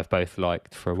you and I have both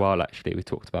liked for a while, actually. We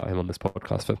talked about him on this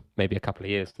podcast for maybe a couple of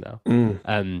years now.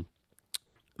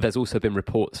 There's also been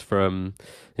reports from,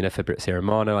 Fabrizio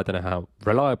Romano. I don't know how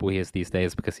reliable he is these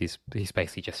days because he's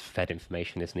basically just fed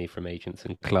information, isn't he, from agents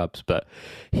and clubs. But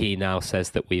he now says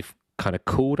that we've kind of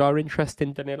cooled our interest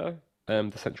in Danilo,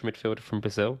 the central midfielder from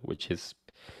Brazil, which is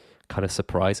kind of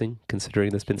surprising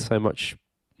considering there's been so much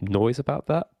noise about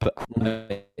that. But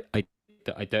I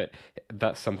don't.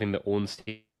 That's something that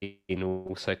Ornstein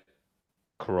also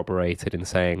corroborated in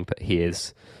saying that he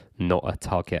is not a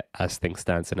target as things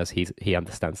stands and as he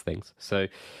understands things. So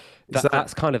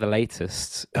that's kind of the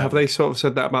latest. Have they sort of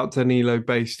said that about Danilo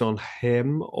based on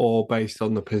him or based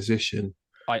on the position?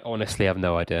 I honestly have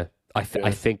no idea. I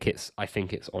think it's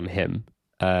on him.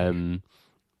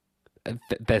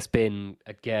 There's been,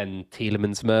 again,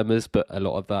 Tielemans murmurs, but a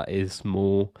lot of that is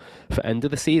more for end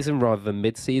of the season rather than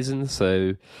mid-season.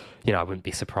 So, I wouldn't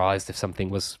be surprised if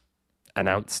something was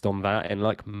announced on that in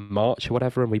like March or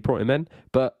whatever and we brought him in.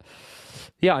 But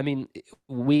yeah, I mean,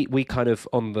 we kind of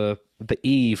on the the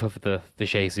eve of the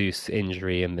Jesus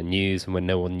injury and the news, and when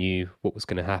no one knew what was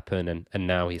going to happen, and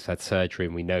now he's had surgery,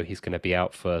 and we know he's going to be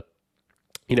out for,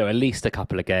 at least a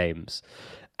couple of games.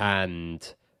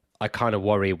 And I kind of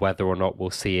worry whether or not we'll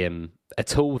see him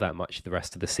at all that much the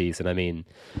rest of the season. I mean,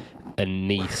 a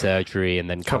knee surgery and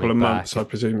then couple of months, I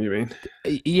presume you mean?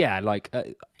 Yeah, like,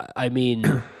 I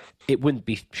mean, it wouldn't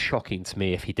be shocking to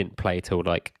me if he didn't play till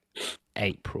like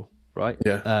April, right?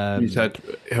 Yeah. You said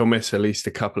he'll miss at least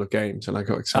a couple of games, and I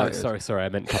got excited. Oh, sorry, I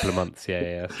meant a couple of months.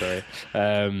 Yeah, sorry.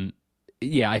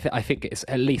 I think it's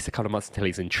at least a couple of months until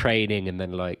he's in training, and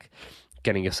then like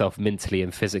getting yourself mentally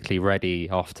and physically ready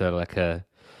after like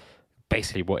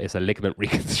basically what is a ligament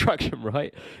reconstruction,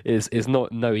 right? Is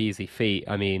not no easy feat.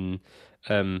 I mean,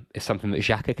 it's something that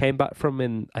Xhaka came back from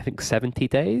in, I think, 70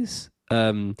 days.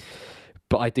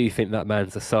 But I do think that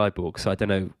man's a cyborg, so I don't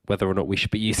know whether or not we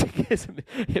should be using him as an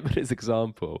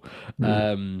example.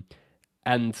 And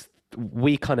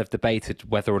we kind of debated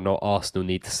whether or not Arsenal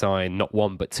need to sign not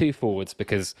one but two forwards,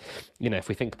 because, if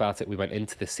we think about it, we went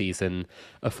into the season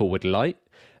a forward light,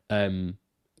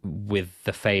 with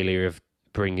the failure of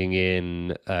bringing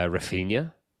in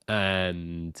Rafinha,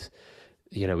 and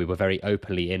we were very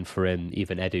openly in for him.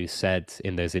 Even Edu said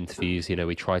in those interviews,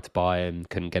 we tried to buy him,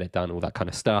 couldn't get it done, all that kind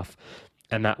of stuff.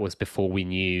 And that was before we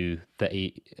knew that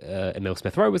Emil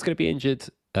Smith-Rowe was going to be injured.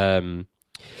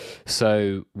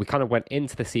 So we kind of went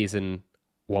into the season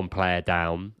one player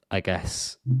down, I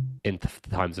guess, in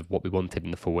times of what we wanted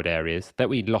in the forward areas. That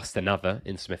we lost another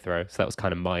in Smith-Rowe, so that was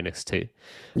kind of -2.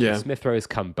 Yeah. Smith-Rowe's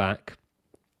come back.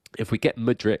 If we get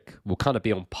Mudryk, we'll kind of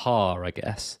be on par, I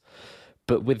guess.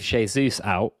 But with Jesus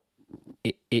out,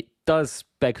 it does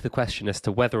beg the question as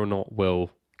to whether or not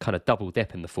we'll kind of double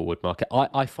dip in the forward market.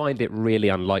 I find it really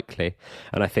unlikely.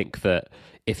 And I think that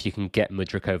if you can get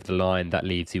Mudryk over the line, that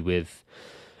leaves you with,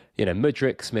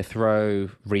 Mudryk, Smith-Rowe,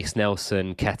 Reece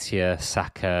Nelson, Ketia,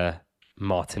 Saka,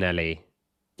 Martinelli,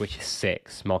 which is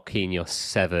 6, Marquinhos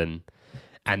 7,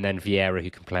 and then Vieira, who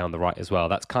can play on the right as well.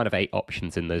 That's kind of 8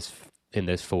 options in those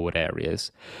forward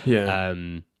areas. Yeah.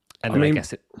 And then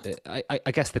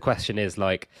I guess the question is,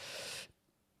 like,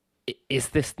 is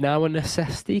this now a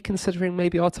necessity, considering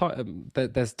maybe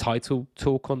there's title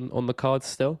talk on the cards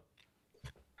still?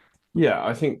 Yeah,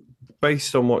 I think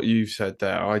based on what you've said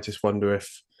there, I just wonder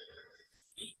if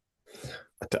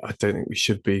I don't think we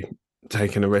should be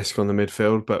taking a risk on the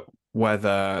midfield, but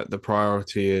whether the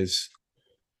priority is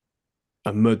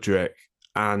a Mudryk,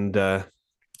 and the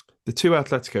two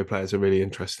Atletico players are really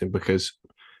interesting because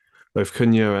both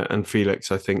Cunha and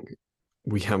Felix, I think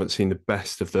we haven't seen the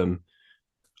best of them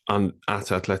at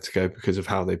Atletico because of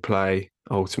how they play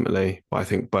ultimately. But I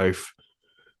think both,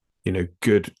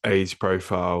 good age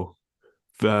profile,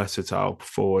 versatile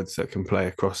forwards that can play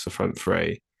across the front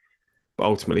three. But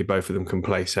ultimately, both of them can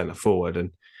play centre forward.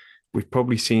 And we've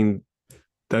probably seen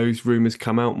those rumours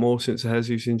come out more since the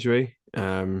Jesus injury.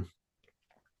 And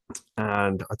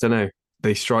I don't know,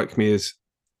 they strike me as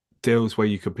deals where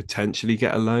you could potentially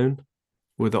get a loan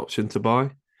with option to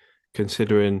buy,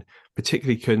 considering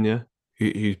particularly Cunha,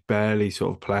 who's barely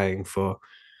sort of playing for.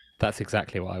 That's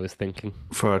exactly what I was thinking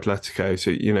for Atletico.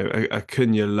 So a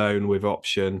Cunha loan with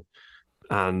option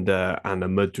and a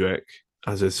Mudryk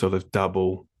as a sort of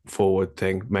double forward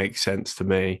thing makes sense to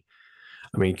me.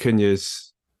 I mean,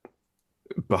 Cunha's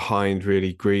behind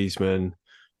really Griezmann,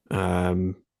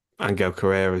 Angel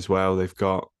Correa as well. They've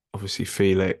got obviously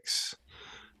Felix.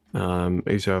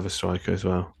 Who's their other striker as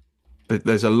well?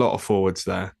 There's a lot of forwards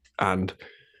there, and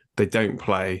they don't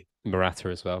play Morata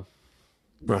as well.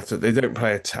 Morata, they don't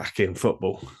play attacking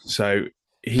football, so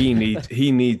he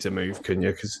needs a move,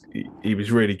 Cunha, because he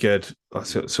was really good. I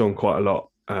saw him quite a lot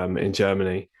in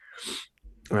Germany,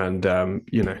 and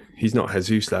he's not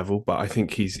Jesus level, but I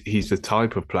think he's the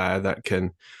type of player that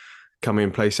can come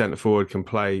in, play centre forward, can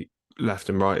play left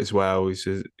and right as well. He's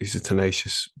a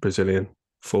tenacious Brazilian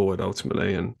forward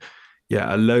ultimately, and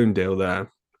a loan deal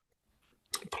there,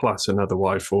 plus another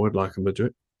wide forward like a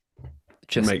Mudryk.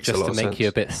 Just to make you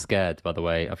a bit scared, by the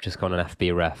way, I've just gone on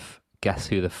FB Ref. Guess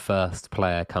who the first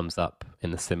player comes up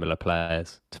in the similar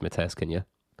players to Matheus Cunha?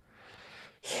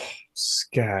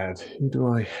 Scared. Who do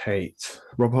I hate?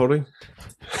 Rob Holding?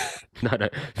 No.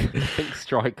 Think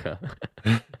striker.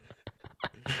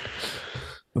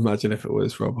 Imagine if it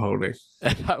was Rob Holding.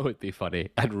 That would be funny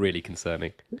and really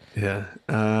concerning. Yeah.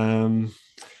 I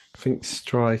think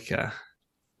striker.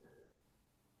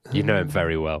 You know him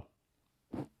very well.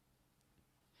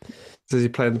 Does he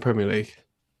play in the Premier League?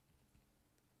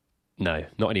 No,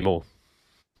 not anymore.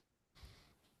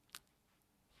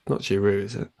 Not Giroud,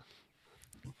 is it?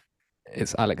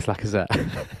 It's Alex Lacazette.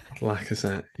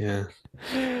 Lacazette, yeah.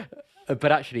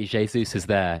 But actually, Jesus is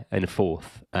there in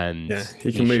fourth, and Yeah,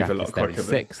 he can move a lot is there in quicker.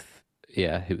 sixth.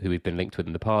 Yeah, who we've been linked with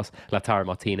in the past. Lautaro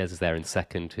Martinez is there in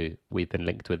second, who we've been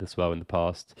linked with as well in the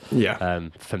past. Yeah.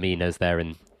 Firmino's there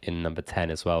in number 10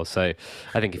 as well. So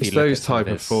I think if It's you look those at some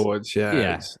type of forwards,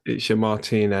 yeah. It's your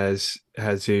Martinez,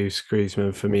 Jesus,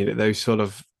 Griezmann, Firmino, those sort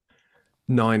of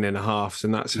 9.5s,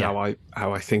 and that's how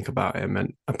I think about him,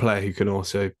 and a player who can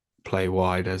also play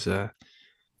wide as a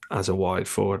wide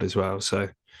forward as well. So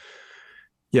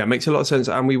yeah, it makes a lot of sense.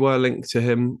 And we were linked to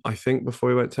him, I think, before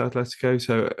we went to Atletico.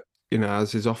 So,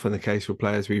 as is often the case with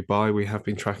players we buy, we have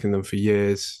been tracking them for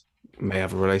years. May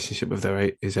have a relationship with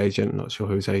his agent. Not sure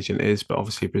who his agent is, but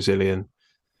obviously Brazilian.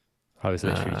 I was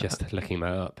literally just looking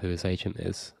that up, who his agent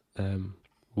is.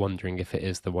 Wondering if it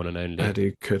is the one and only.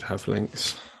 Edu could have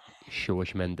links.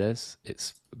 Jorge Mendes.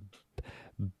 It's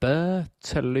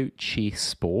Bertolucci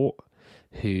Sport,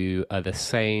 who are the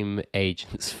same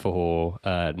agents for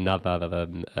none other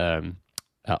than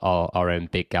our own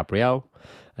big Gabriel,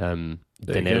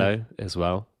 Danilo as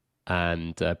well,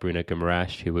 and Bruno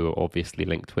Guimaraes, who we were obviously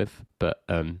linked with, but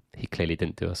he clearly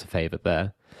didn't do us a favour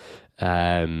there.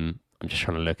 I'm just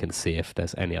trying to look and see if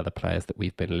there's any other players that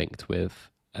we've been linked with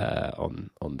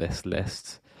on this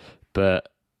list. But,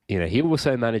 he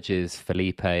also manages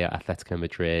Felipe at Atletico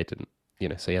Madrid, and,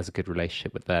 so he has a good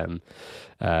relationship with them.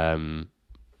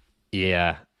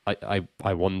 Yeah,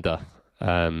 I wonder.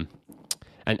 And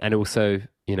also,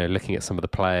 looking at some of the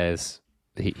players,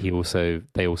 they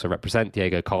also represent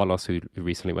Diego Carlos, who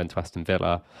recently went to Aston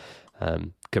Villa.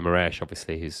 Guimaraes,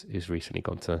 obviously, who's recently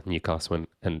gone to Newcastle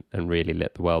and really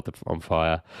lit the world on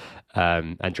fire.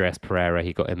 Andreas Pereira,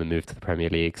 he got him a move to the Premier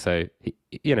League. So,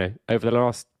 over the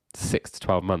last 6 to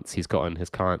 12 months, he's gotten his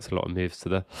clients a lot of moves to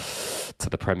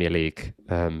the Premier League,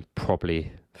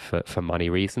 probably for money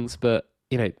reasons. But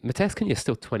Matheus Cunha is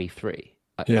still 23.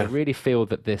 I really feel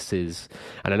that this is,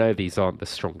 and I know these aren't the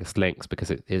strongest links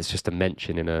because it's just a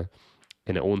mention in an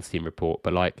Ornstein report,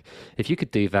 but like if you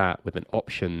could do that with an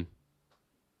option,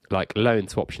 like loan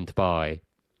to option to buy,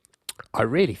 I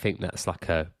really think that's like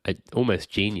a almost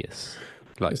genius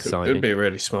signing. It'd be a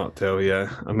really smart deal, yeah.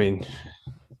 I mean,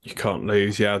 you can't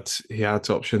lose. He had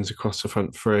options across the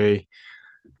front three,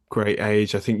 great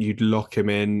age. I think you'd lock him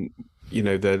in.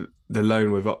 The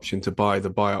loan with option to buy,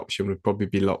 the buy option would probably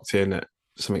be locked in at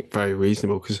something very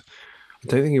reasonable, because I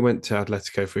don't think he went to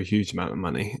Atletico for a huge amount of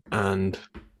money, and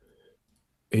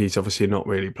he's obviously not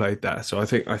really played there. So I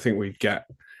think we'd get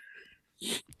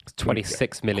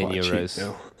 26 million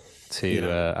euros to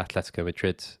Atletico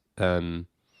Madrid.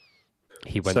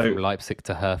 He went from Leipzig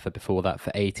to Hertha before that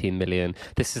for 18 million.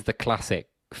 This is the classic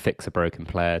fix a broken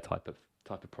player type of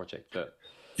project that.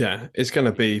 Yeah, it's going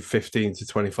to be 15 to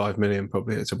 25 million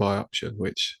probably as a buy option,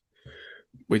 which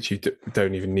you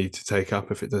don't even need to take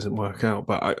up if it doesn't work out.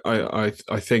 But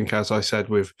I think, as I said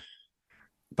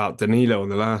about Danilo on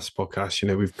the last podcast,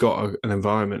 we've got an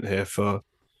environment here for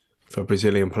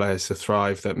Brazilian players to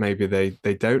thrive that maybe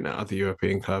they don't at other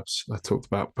European clubs. I talked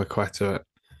about Paqueta at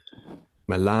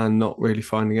Milan not really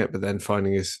finding it, but then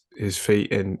finding his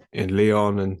feet in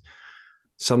Lyon. And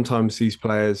sometimes these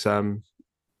players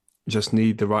just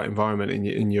need the right environment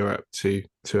in Europe to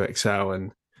excel,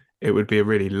 and it would be a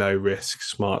really low risk,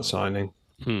 smart signing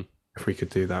if we could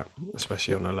do that,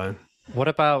 especially on a loan. What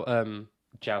about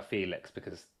João Felix?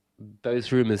 Because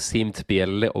those rumours seem to be a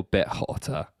little bit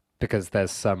hotter, because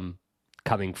there's some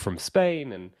coming from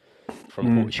Spain and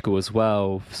from Portugal as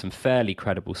well, some fairly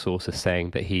credible sources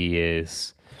saying that he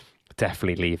is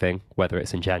definitely leaving, whether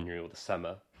it's in January or the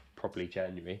summer. Probably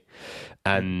January,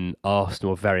 and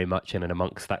Arsenal are very much in and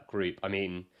amongst that group. I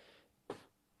mean,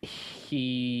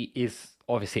 he is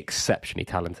obviously exceptionally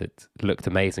talented. Looked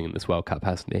amazing in this World Cup,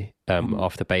 hasn't he?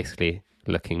 After basically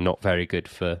looking not very good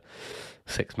for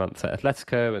 6 months at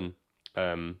Atletico,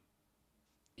 and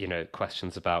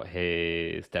questions about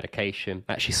his dedication.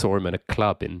 Actually saw him in a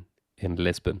club in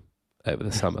Lisbon over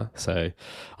the summer. So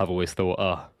I've always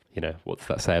thought, what's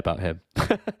that say about him?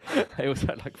 It was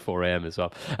at like 4 a.m. as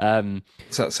well.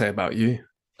 What's that say about you?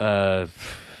 Yeah,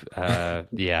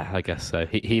 I guess so.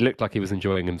 He looked like he was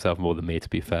enjoying himself more than me, to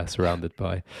be fair, surrounded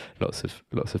by lots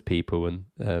of people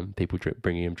and people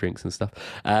bringing him drinks and stuff.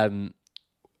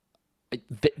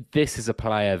 This is a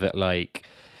player that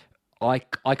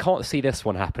I can't see this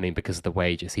one happening because of the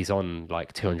wages. He's on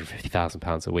like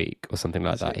 £250,000 a week or something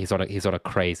like that. He's on a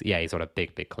crazy, he's on a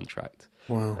big contract.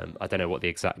 Wow. I don't know what the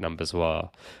exact numbers were,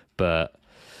 but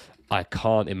I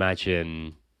can't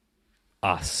imagine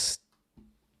us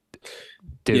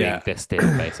doing this deal,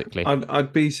 basically.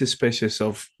 I'd be suspicious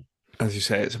of, as you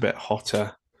say, it's a bit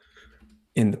hotter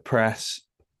in the press,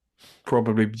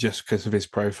 probably just because of his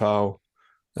profile.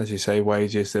 as you say,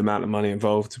 wages, the amount of money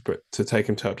involved to take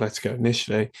him to Atletico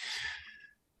initially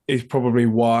is probably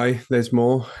why there's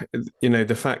more.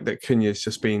 The fact that Cunha's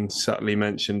just been subtly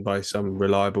mentioned by some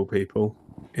reliable people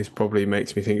is probably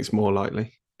makes me think it's more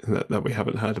likely that we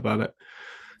haven't heard about it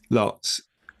lots.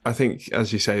 I think,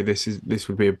 as you say, this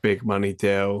would be a big money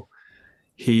deal.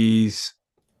 He's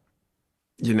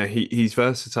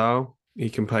versatile. He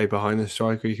can play behind the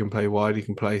striker. He can play wide. He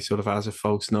can play sort of as a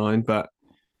false nine. But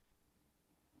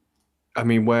I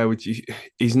mean, where would you?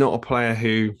 He's not a player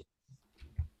who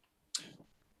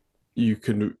you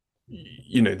can,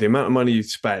 the amount of money you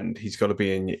spend, he's got to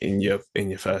be in your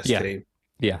first team.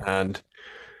 Yeah. And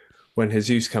when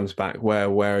Jesus comes back, where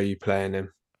are you playing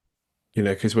him?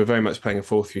 Because we're very much playing a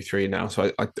 4-3-3 now.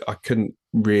 So I couldn't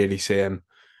really see him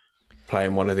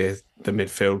playing one of the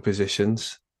midfield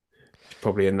positions,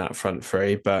 probably in that front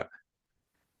three. But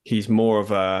he's more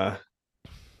of a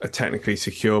technically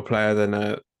secure player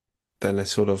than a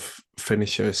sort of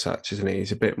finisher as such, isn't he?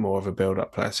 He's a bit more of a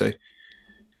build-up player. So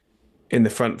in the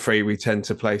front three, we tend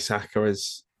to play Saka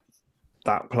as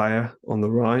that player on the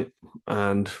right,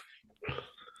 and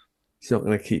he's not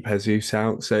going to keep Jesus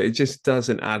out. So it just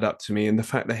doesn't add up to me. And the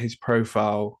fact that his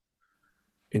profile,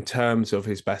 in terms of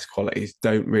his best qualities,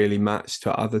 don't really match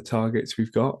to other targets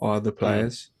we've got or other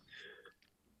players,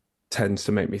 tends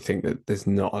to make me think that there's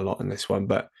not a lot in this one.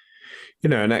 But,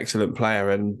 an excellent player,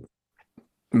 and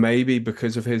maybe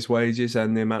because of his wages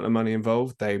and the amount of money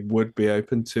involved, they would be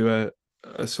open to a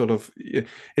sort of,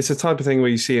 it's the type of thing where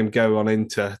you see him go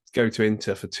to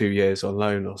Inter for 2 years on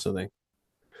loan or something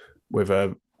with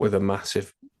a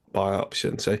massive buy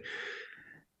option. So,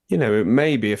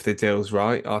 maybe if the deal's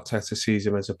right, Arteta sees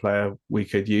him as a player we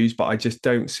could use, but I just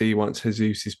don't see, once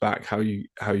Jesus is back, how you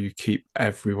keep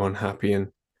everyone happy and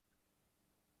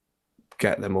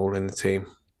get them all in the team.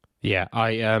 Yeah,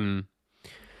 I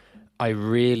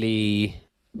really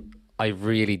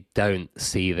don't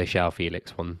see the João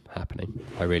Felix one happening.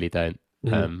 I really don't.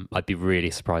 I'd be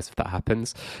really surprised if that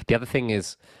happens. The other thing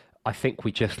is, I think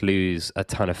we just lose a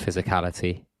ton of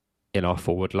physicality in our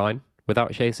forward line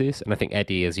without Jesus. And I think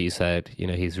Eddie, as you said,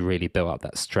 he's really built up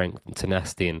that strength and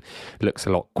tenacity and looks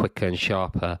a lot quicker and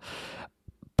sharper.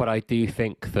 But I do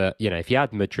think that, if you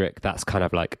add Mudryk, that's kind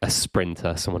of like a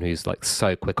sprinter, someone who's like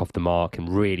so quick off the mark and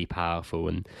really powerful.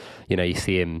 And, you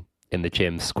see him in the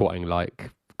gym squatting like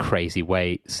crazy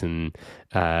weights, and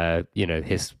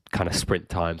his kind of sprint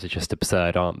times are just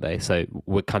absurd, aren't they? So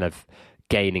we're kind of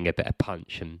gaining a bit of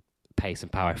punch and pace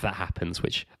and power if that happens,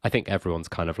 which I think everyone's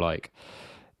kind of like,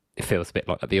 it feels a bit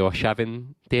like the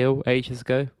Arshavin deal ages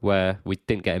ago, where we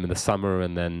didn't get him in the summer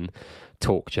and then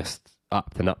talk just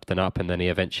up and up and up, and then he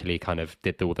eventually kind of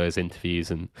did all those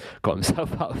interviews and got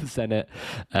himself out of the Senate.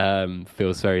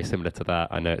 Feels very similar to that.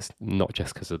 I know it's not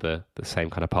just because of the same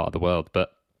kind of part of the world,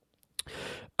 but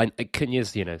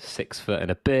Cunha's 6 foot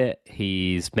and a bit.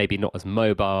 He's maybe not as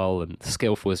mobile and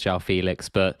skillful as João Felix,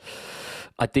 but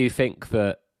I do think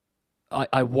that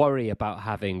I worry about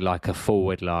having like a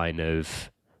forward line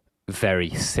of very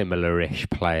similar-ish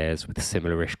players with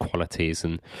similar-ish qualities.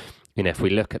 And if we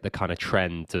look at the kind of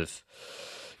trend of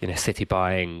City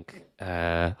buying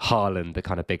Haaland, the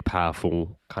kind of big,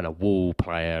 powerful kind of wall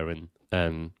player, and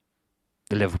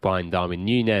the Liverpool buying Darwin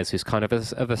Núñez, who's kind of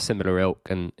of a similar ilk,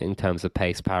 and in terms of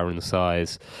pace, power, and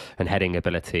size, and heading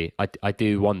ability, I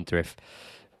do wonder if,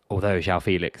 although João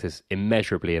Felix is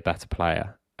immeasurably a better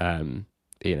player,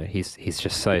 he's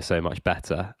just so much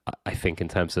better. I think in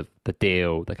terms of the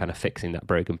deal, the kind of fixing that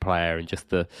broken player, and just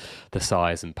the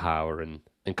size and power and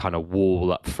kind of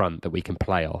wall up front that we can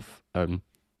play off,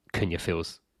 Cunha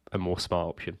feels a more smart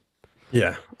option.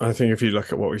 Yeah, I think if you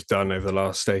look at what we've done over the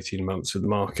last 18 months of the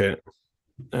market,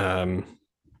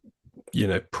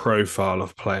 profile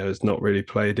of players not really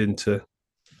played into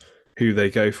who they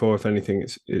go for. If anything,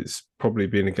 it's probably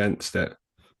been against it.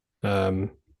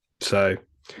 So,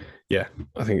 yeah,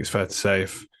 I think it's fair to say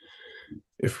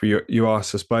if you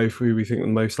ask us both who we think the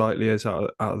most likely is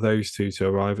out of those two to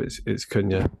arrive, it's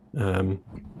Cunha.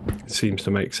 It seems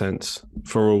to make sense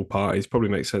for all parties. Probably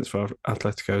makes sense for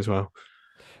Atletico as well.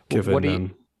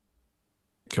 Given,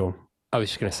 go on. I was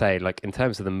just going to say, like, in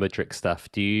terms of the Mudryk stuff,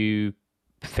 do you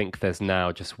think there's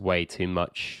now just way too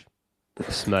much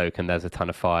smoke and there's a ton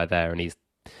of fire there, and he's,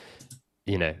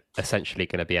 essentially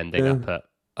going to be ending up at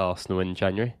Arsenal in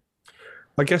January?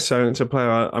 I guess so. It's a player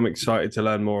I'm excited to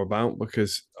learn more about,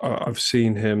 because I've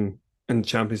seen him in the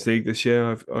Champions League this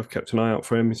year. I've kept an eye out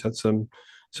for him. He's had some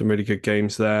really good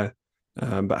games there,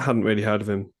 but hadn't really heard of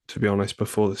him, to be honest,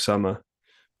 before the summer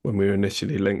when we were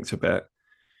initially linked a bit.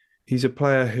 He's a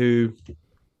player who,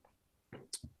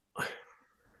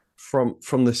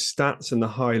 from the stats and the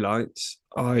highlights,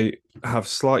 I have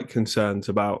slight concerns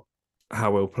about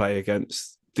how he'll play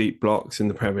against deep blocks in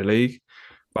the Premier League.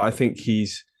 But I think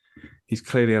he's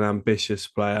clearly an ambitious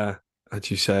player,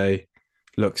 as you say,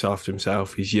 looks after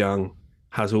himself. He's young,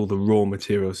 has all the raw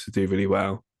materials to do really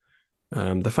well.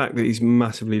 The fact that he's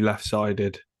massively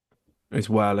left-sided as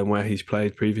well and where he's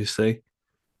played previously.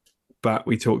 But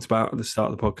we talked about at the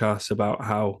start of the podcast about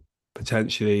how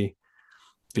potentially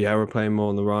Vieira playing more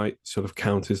on the right sort of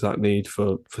counters that need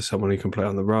for someone who can play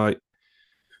on the right.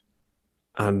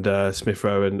 And Smith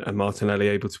Rowe and Martinelli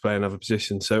able to play another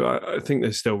position. So I think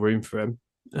there's still room for him.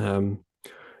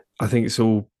 I think it's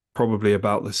all probably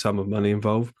about the sum of money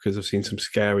involved, because I've seen some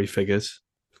scary figures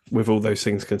with all those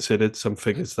things considered, some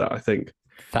figures that I think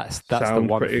that's sound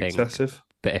the one pretty thing excessive.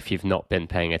 that if you've not been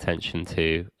paying attention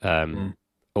to,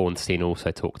 Ornstein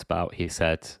also talked about. He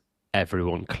said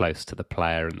everyone close to the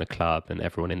player and the club and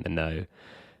everyone in the know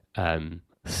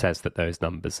says that those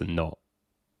numbers are not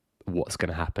what's going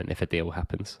to happen if a deal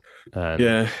happens.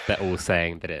 They're all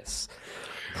saying that it's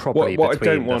probably what between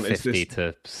I don't want the 50 is this...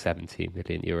 to 70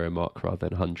 million euro mark rather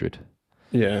than 100.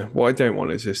 Yeah, what I don't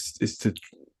want is to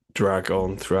drag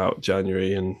on throughout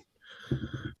January, and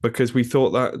because we thought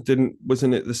that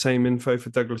wasn't it the same info for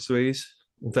Douglas Luiz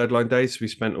on deadline day? So we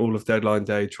spent all of deadline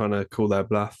day trying to call their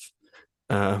bluff.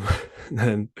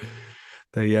 Then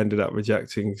they ended up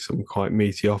rejecting some quite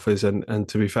meaty offers, and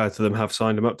to be fair to them, have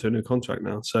signed him up to a new contract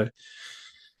now. So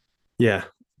yeah,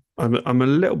 I'm a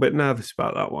little bit nervous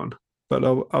about that one, but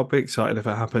I'll be excited if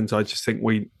it happens. I just think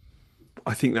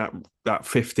I think that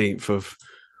 15th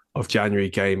of January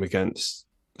game against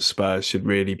Spurs should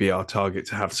really be our target,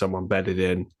 to have someone bedded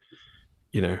in,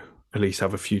 at least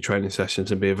have a few training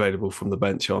sessions and be available from the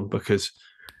bench on, because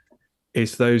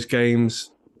it's those games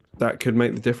that could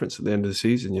make the difference at the end of the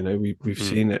season. We've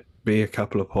seen it be a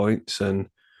couple of points, and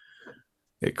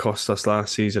it cost us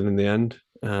last season in the end.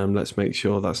 Let's make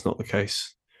sure that's not the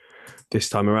case this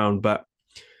time around. But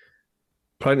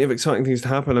plenty of exciting things to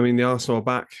happen. I mean, the Arsenal are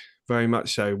back, very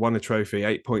much so. Won a trophy,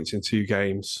 8 points in 2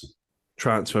 games.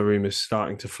 Transfer rumours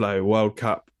starting to flow. World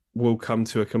Cup will come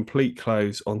to a complete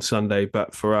close on Sunday,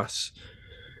 but for us,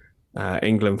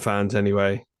 England fans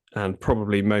anyway, and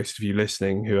probably most of you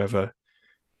listening,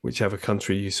 whichever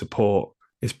country you support,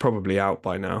 is probably out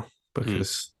by now,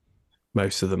 because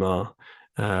most of them are.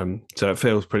 So it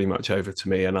feels pretty much over to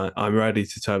me, and I'm ready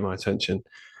to turn my attention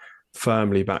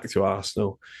firmly back to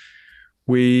Arsenal.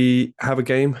 We have a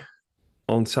game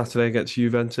on Saturday against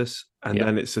Juventus, and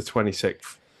then it's the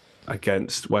 26th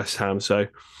against West Ham. So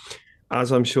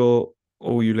as I'm sure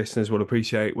all you listeners will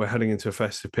appreciate, we're heading into a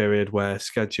festive period where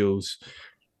schedules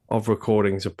of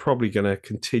recordings are probably going to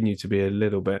continue to be a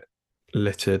little bit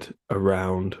littered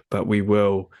around, but we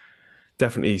will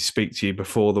definitely speak to you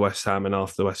before the West Ham and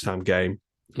after the West Ham game.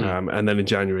 And then in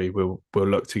January, we'll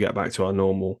look to get back to our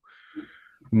normal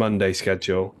Monday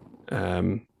schedule,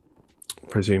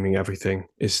 presuming everything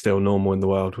is still normal in the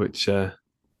world, which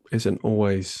isn't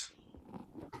always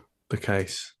the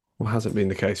case, or hasn't been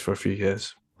the case for a few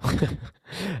years.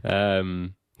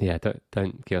 Yeah,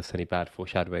 don't give us any bad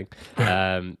foreshadowing.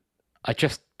 I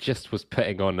just was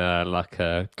putting on like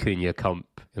a Cunha comp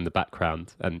in the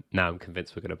background, and now I'm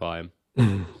convinced we're going to buy him.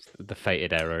 The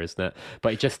fated error, isn't it?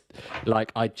 But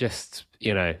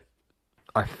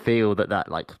I feel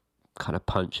that like kind of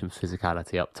punch and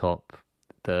physicality up top,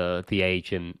 the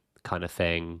agent kind of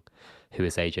thing, who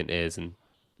his agent is, and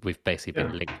we've basically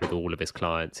been linked with all of his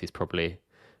clients. He's probably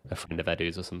a friend of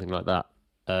Edu's or something like that.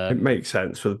 It makes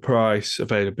sense for the price,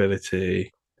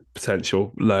 availability,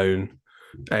 potential loan,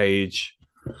 age,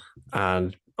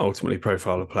 and ultimately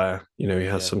profile of player. He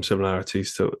has some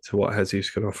similarities to what Jesus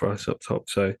can offer us up top.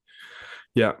 So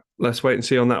yeah, let's wait and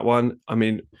see on that one. I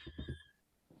mean,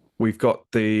 we've got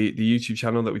the YouTube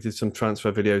channel that we did some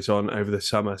transfer videos on over the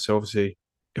summer. So obviously,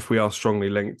 if we are strongly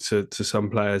linked to some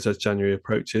players as January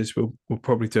approaches, we'll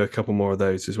probably do a couple more of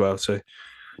those as well. So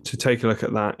take a look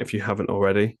at that if you haven't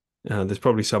already. There's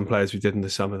probably some players we did in the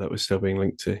summer that we're still being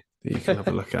linked to that you can have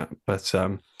a look at. But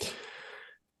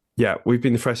yeah, we've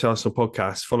been the Fresh Arsenal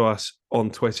Podcast. Follow us on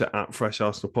Twitter at Fresh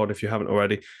Arsenal Pod if you haven't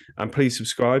already. And please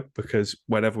subscribe, because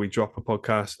whenever we drop a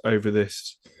podcast over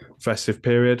this festive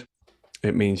period,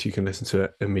 it means you can listen to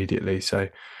it immediately. So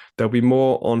there'll be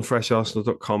more on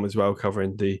fresharsenal.com as well,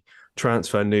 covering the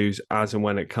transfer news as and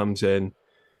when it comes in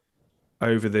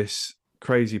over this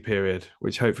crazy period,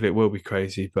 which hopefully it will be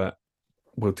crazy, but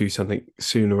we'll do something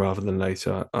sooner rather than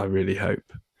later, I really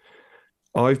hope.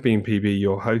 I've been PB,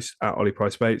 your host at Ollie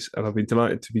Price Bates, and I've been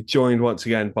delighted to be joined once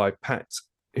again by Pet,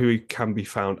 who can be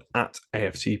found at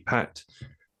AFC Pet.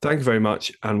 Thank you very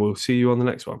much, and we'll see you on the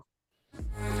next one.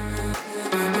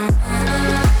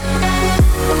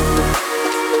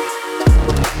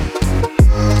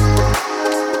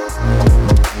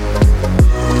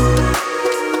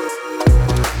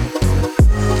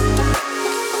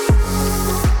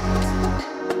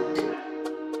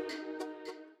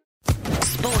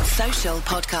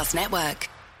 Podcast Network.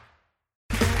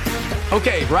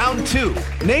 Okay, round 2.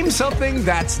 Name something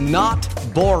that's not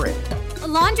boring. A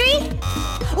laundry?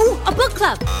 Ooh, a book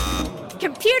club.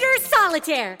 Computer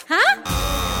solitaire, huh?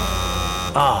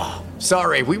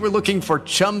 Sorry, we were looking for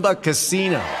Chumba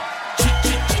Casino.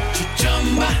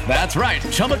 That's right.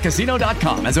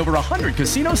 ChumbaCasino.com has over 100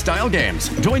 casino-style games.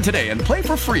 Join today and play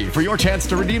for free for your chance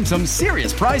to redeem some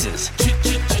serious prizes.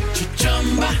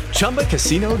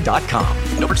 ChumbaCasino.com.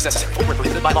 No purchase necessary. Void where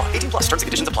prohibited by law. 18+. Terms and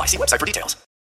conditions apply. See website for details.